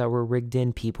members that were rigged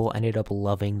in, people ended up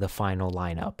loving the final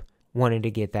lineup. Wanted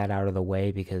to get that out of the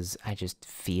way because I just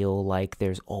feel like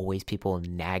there's always people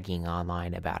nagging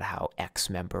online about how X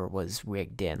member was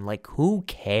rigged in. Who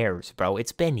cares, bro?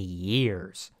 It's been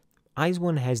years.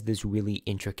 IZ*ONE has this really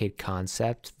intricate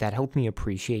concept that helped me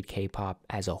appreciate K-pop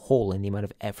as a whole and the amount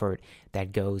of effort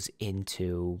that goes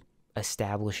into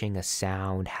establishing a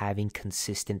sound, having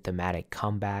consistent thematic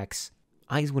comebacks.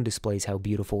 IZ*ONE displays how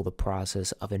beautiful the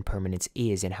process of impermanence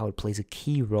is and how it plays a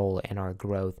key role in our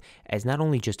growth as not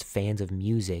only just fans of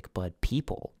music, but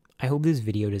people. I hope this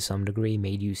video to some degree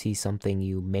made you see something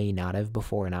you may not have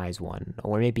before in IZ*ONE,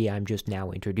 or maybe I'm just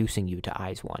now introducing you to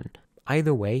IZ*ONE.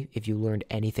 Either way, if you learned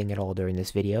anything at all during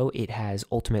this video, it has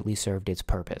ultimately served its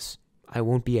purpose. I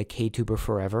won't be a K-tuber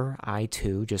forever. I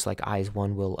too, just like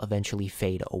IZ*ONE, will eventually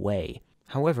fade away.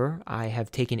 However, I have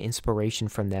taken inspiration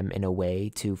from them in a way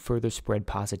to further spread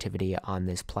positivity on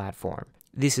this platform.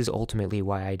 This is ultimately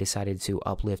why I decided to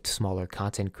uplift smaller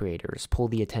content creators, pull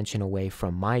the attention away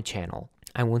from my channel.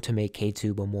 I want to make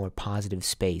KTube a more positive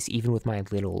space, even with my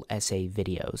little essay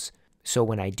videos. So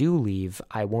when I do leave,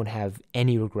 I won't have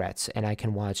any regrets, and I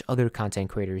can watch other content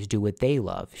creators do what they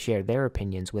love, share their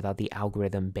opinions without the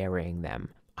algorithm burying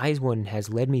them. IZ*ONE has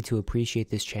led me to appreciate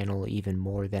this channel even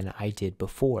more than I did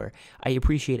before. I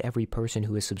appreciate every person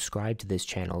who has subscribed to this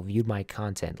channel, viewed my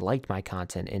content, liked my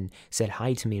content, and said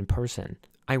hi to me in person.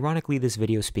 Ironically, this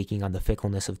video speaking on the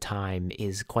fickleness of time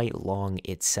is quite long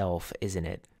itself, isn't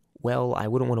it? Well, I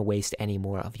wouldn't want to waste any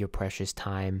more of your precious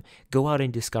time. Go out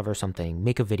and discover something,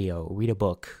 make a video, read a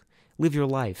book, live your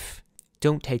life.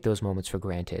 Don't take those moments for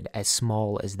granted, as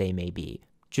small as they may be.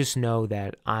 Just know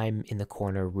that I'm in the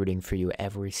corner rooting for you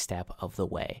every step of the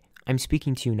way. I'm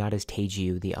speaking to you not as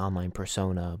Taeju, the online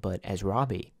persona, but as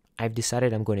Robbie. I've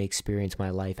decided I'm going to experience my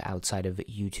life outside of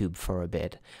YouTube for a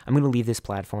bit. I'm going to leave this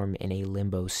platform in a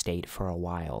limbo state for a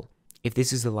while. If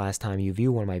this is the last time you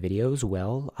view one of my videos,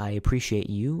 well, I appreciate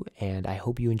you, and I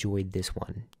hope you enjoyed this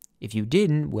one. If you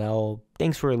didn't, well,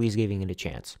 thanks for at least giving it a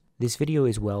chance. This video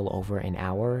is well over an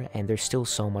hour, and there's still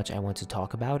so much I want to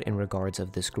talk about in regards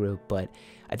of this group, but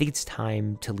I think it's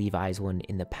time to leave IZ*ONE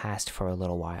in the past for a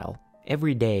little while.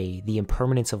 Every day, the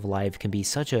impermanence of life can be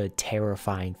such a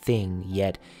terrifying thing,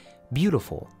 yet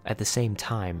beautiful at the same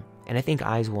time. And I think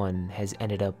IZ*ONE has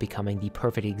ended up becoming the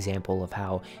perfect example of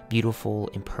how beautiful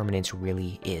impermanence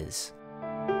really is.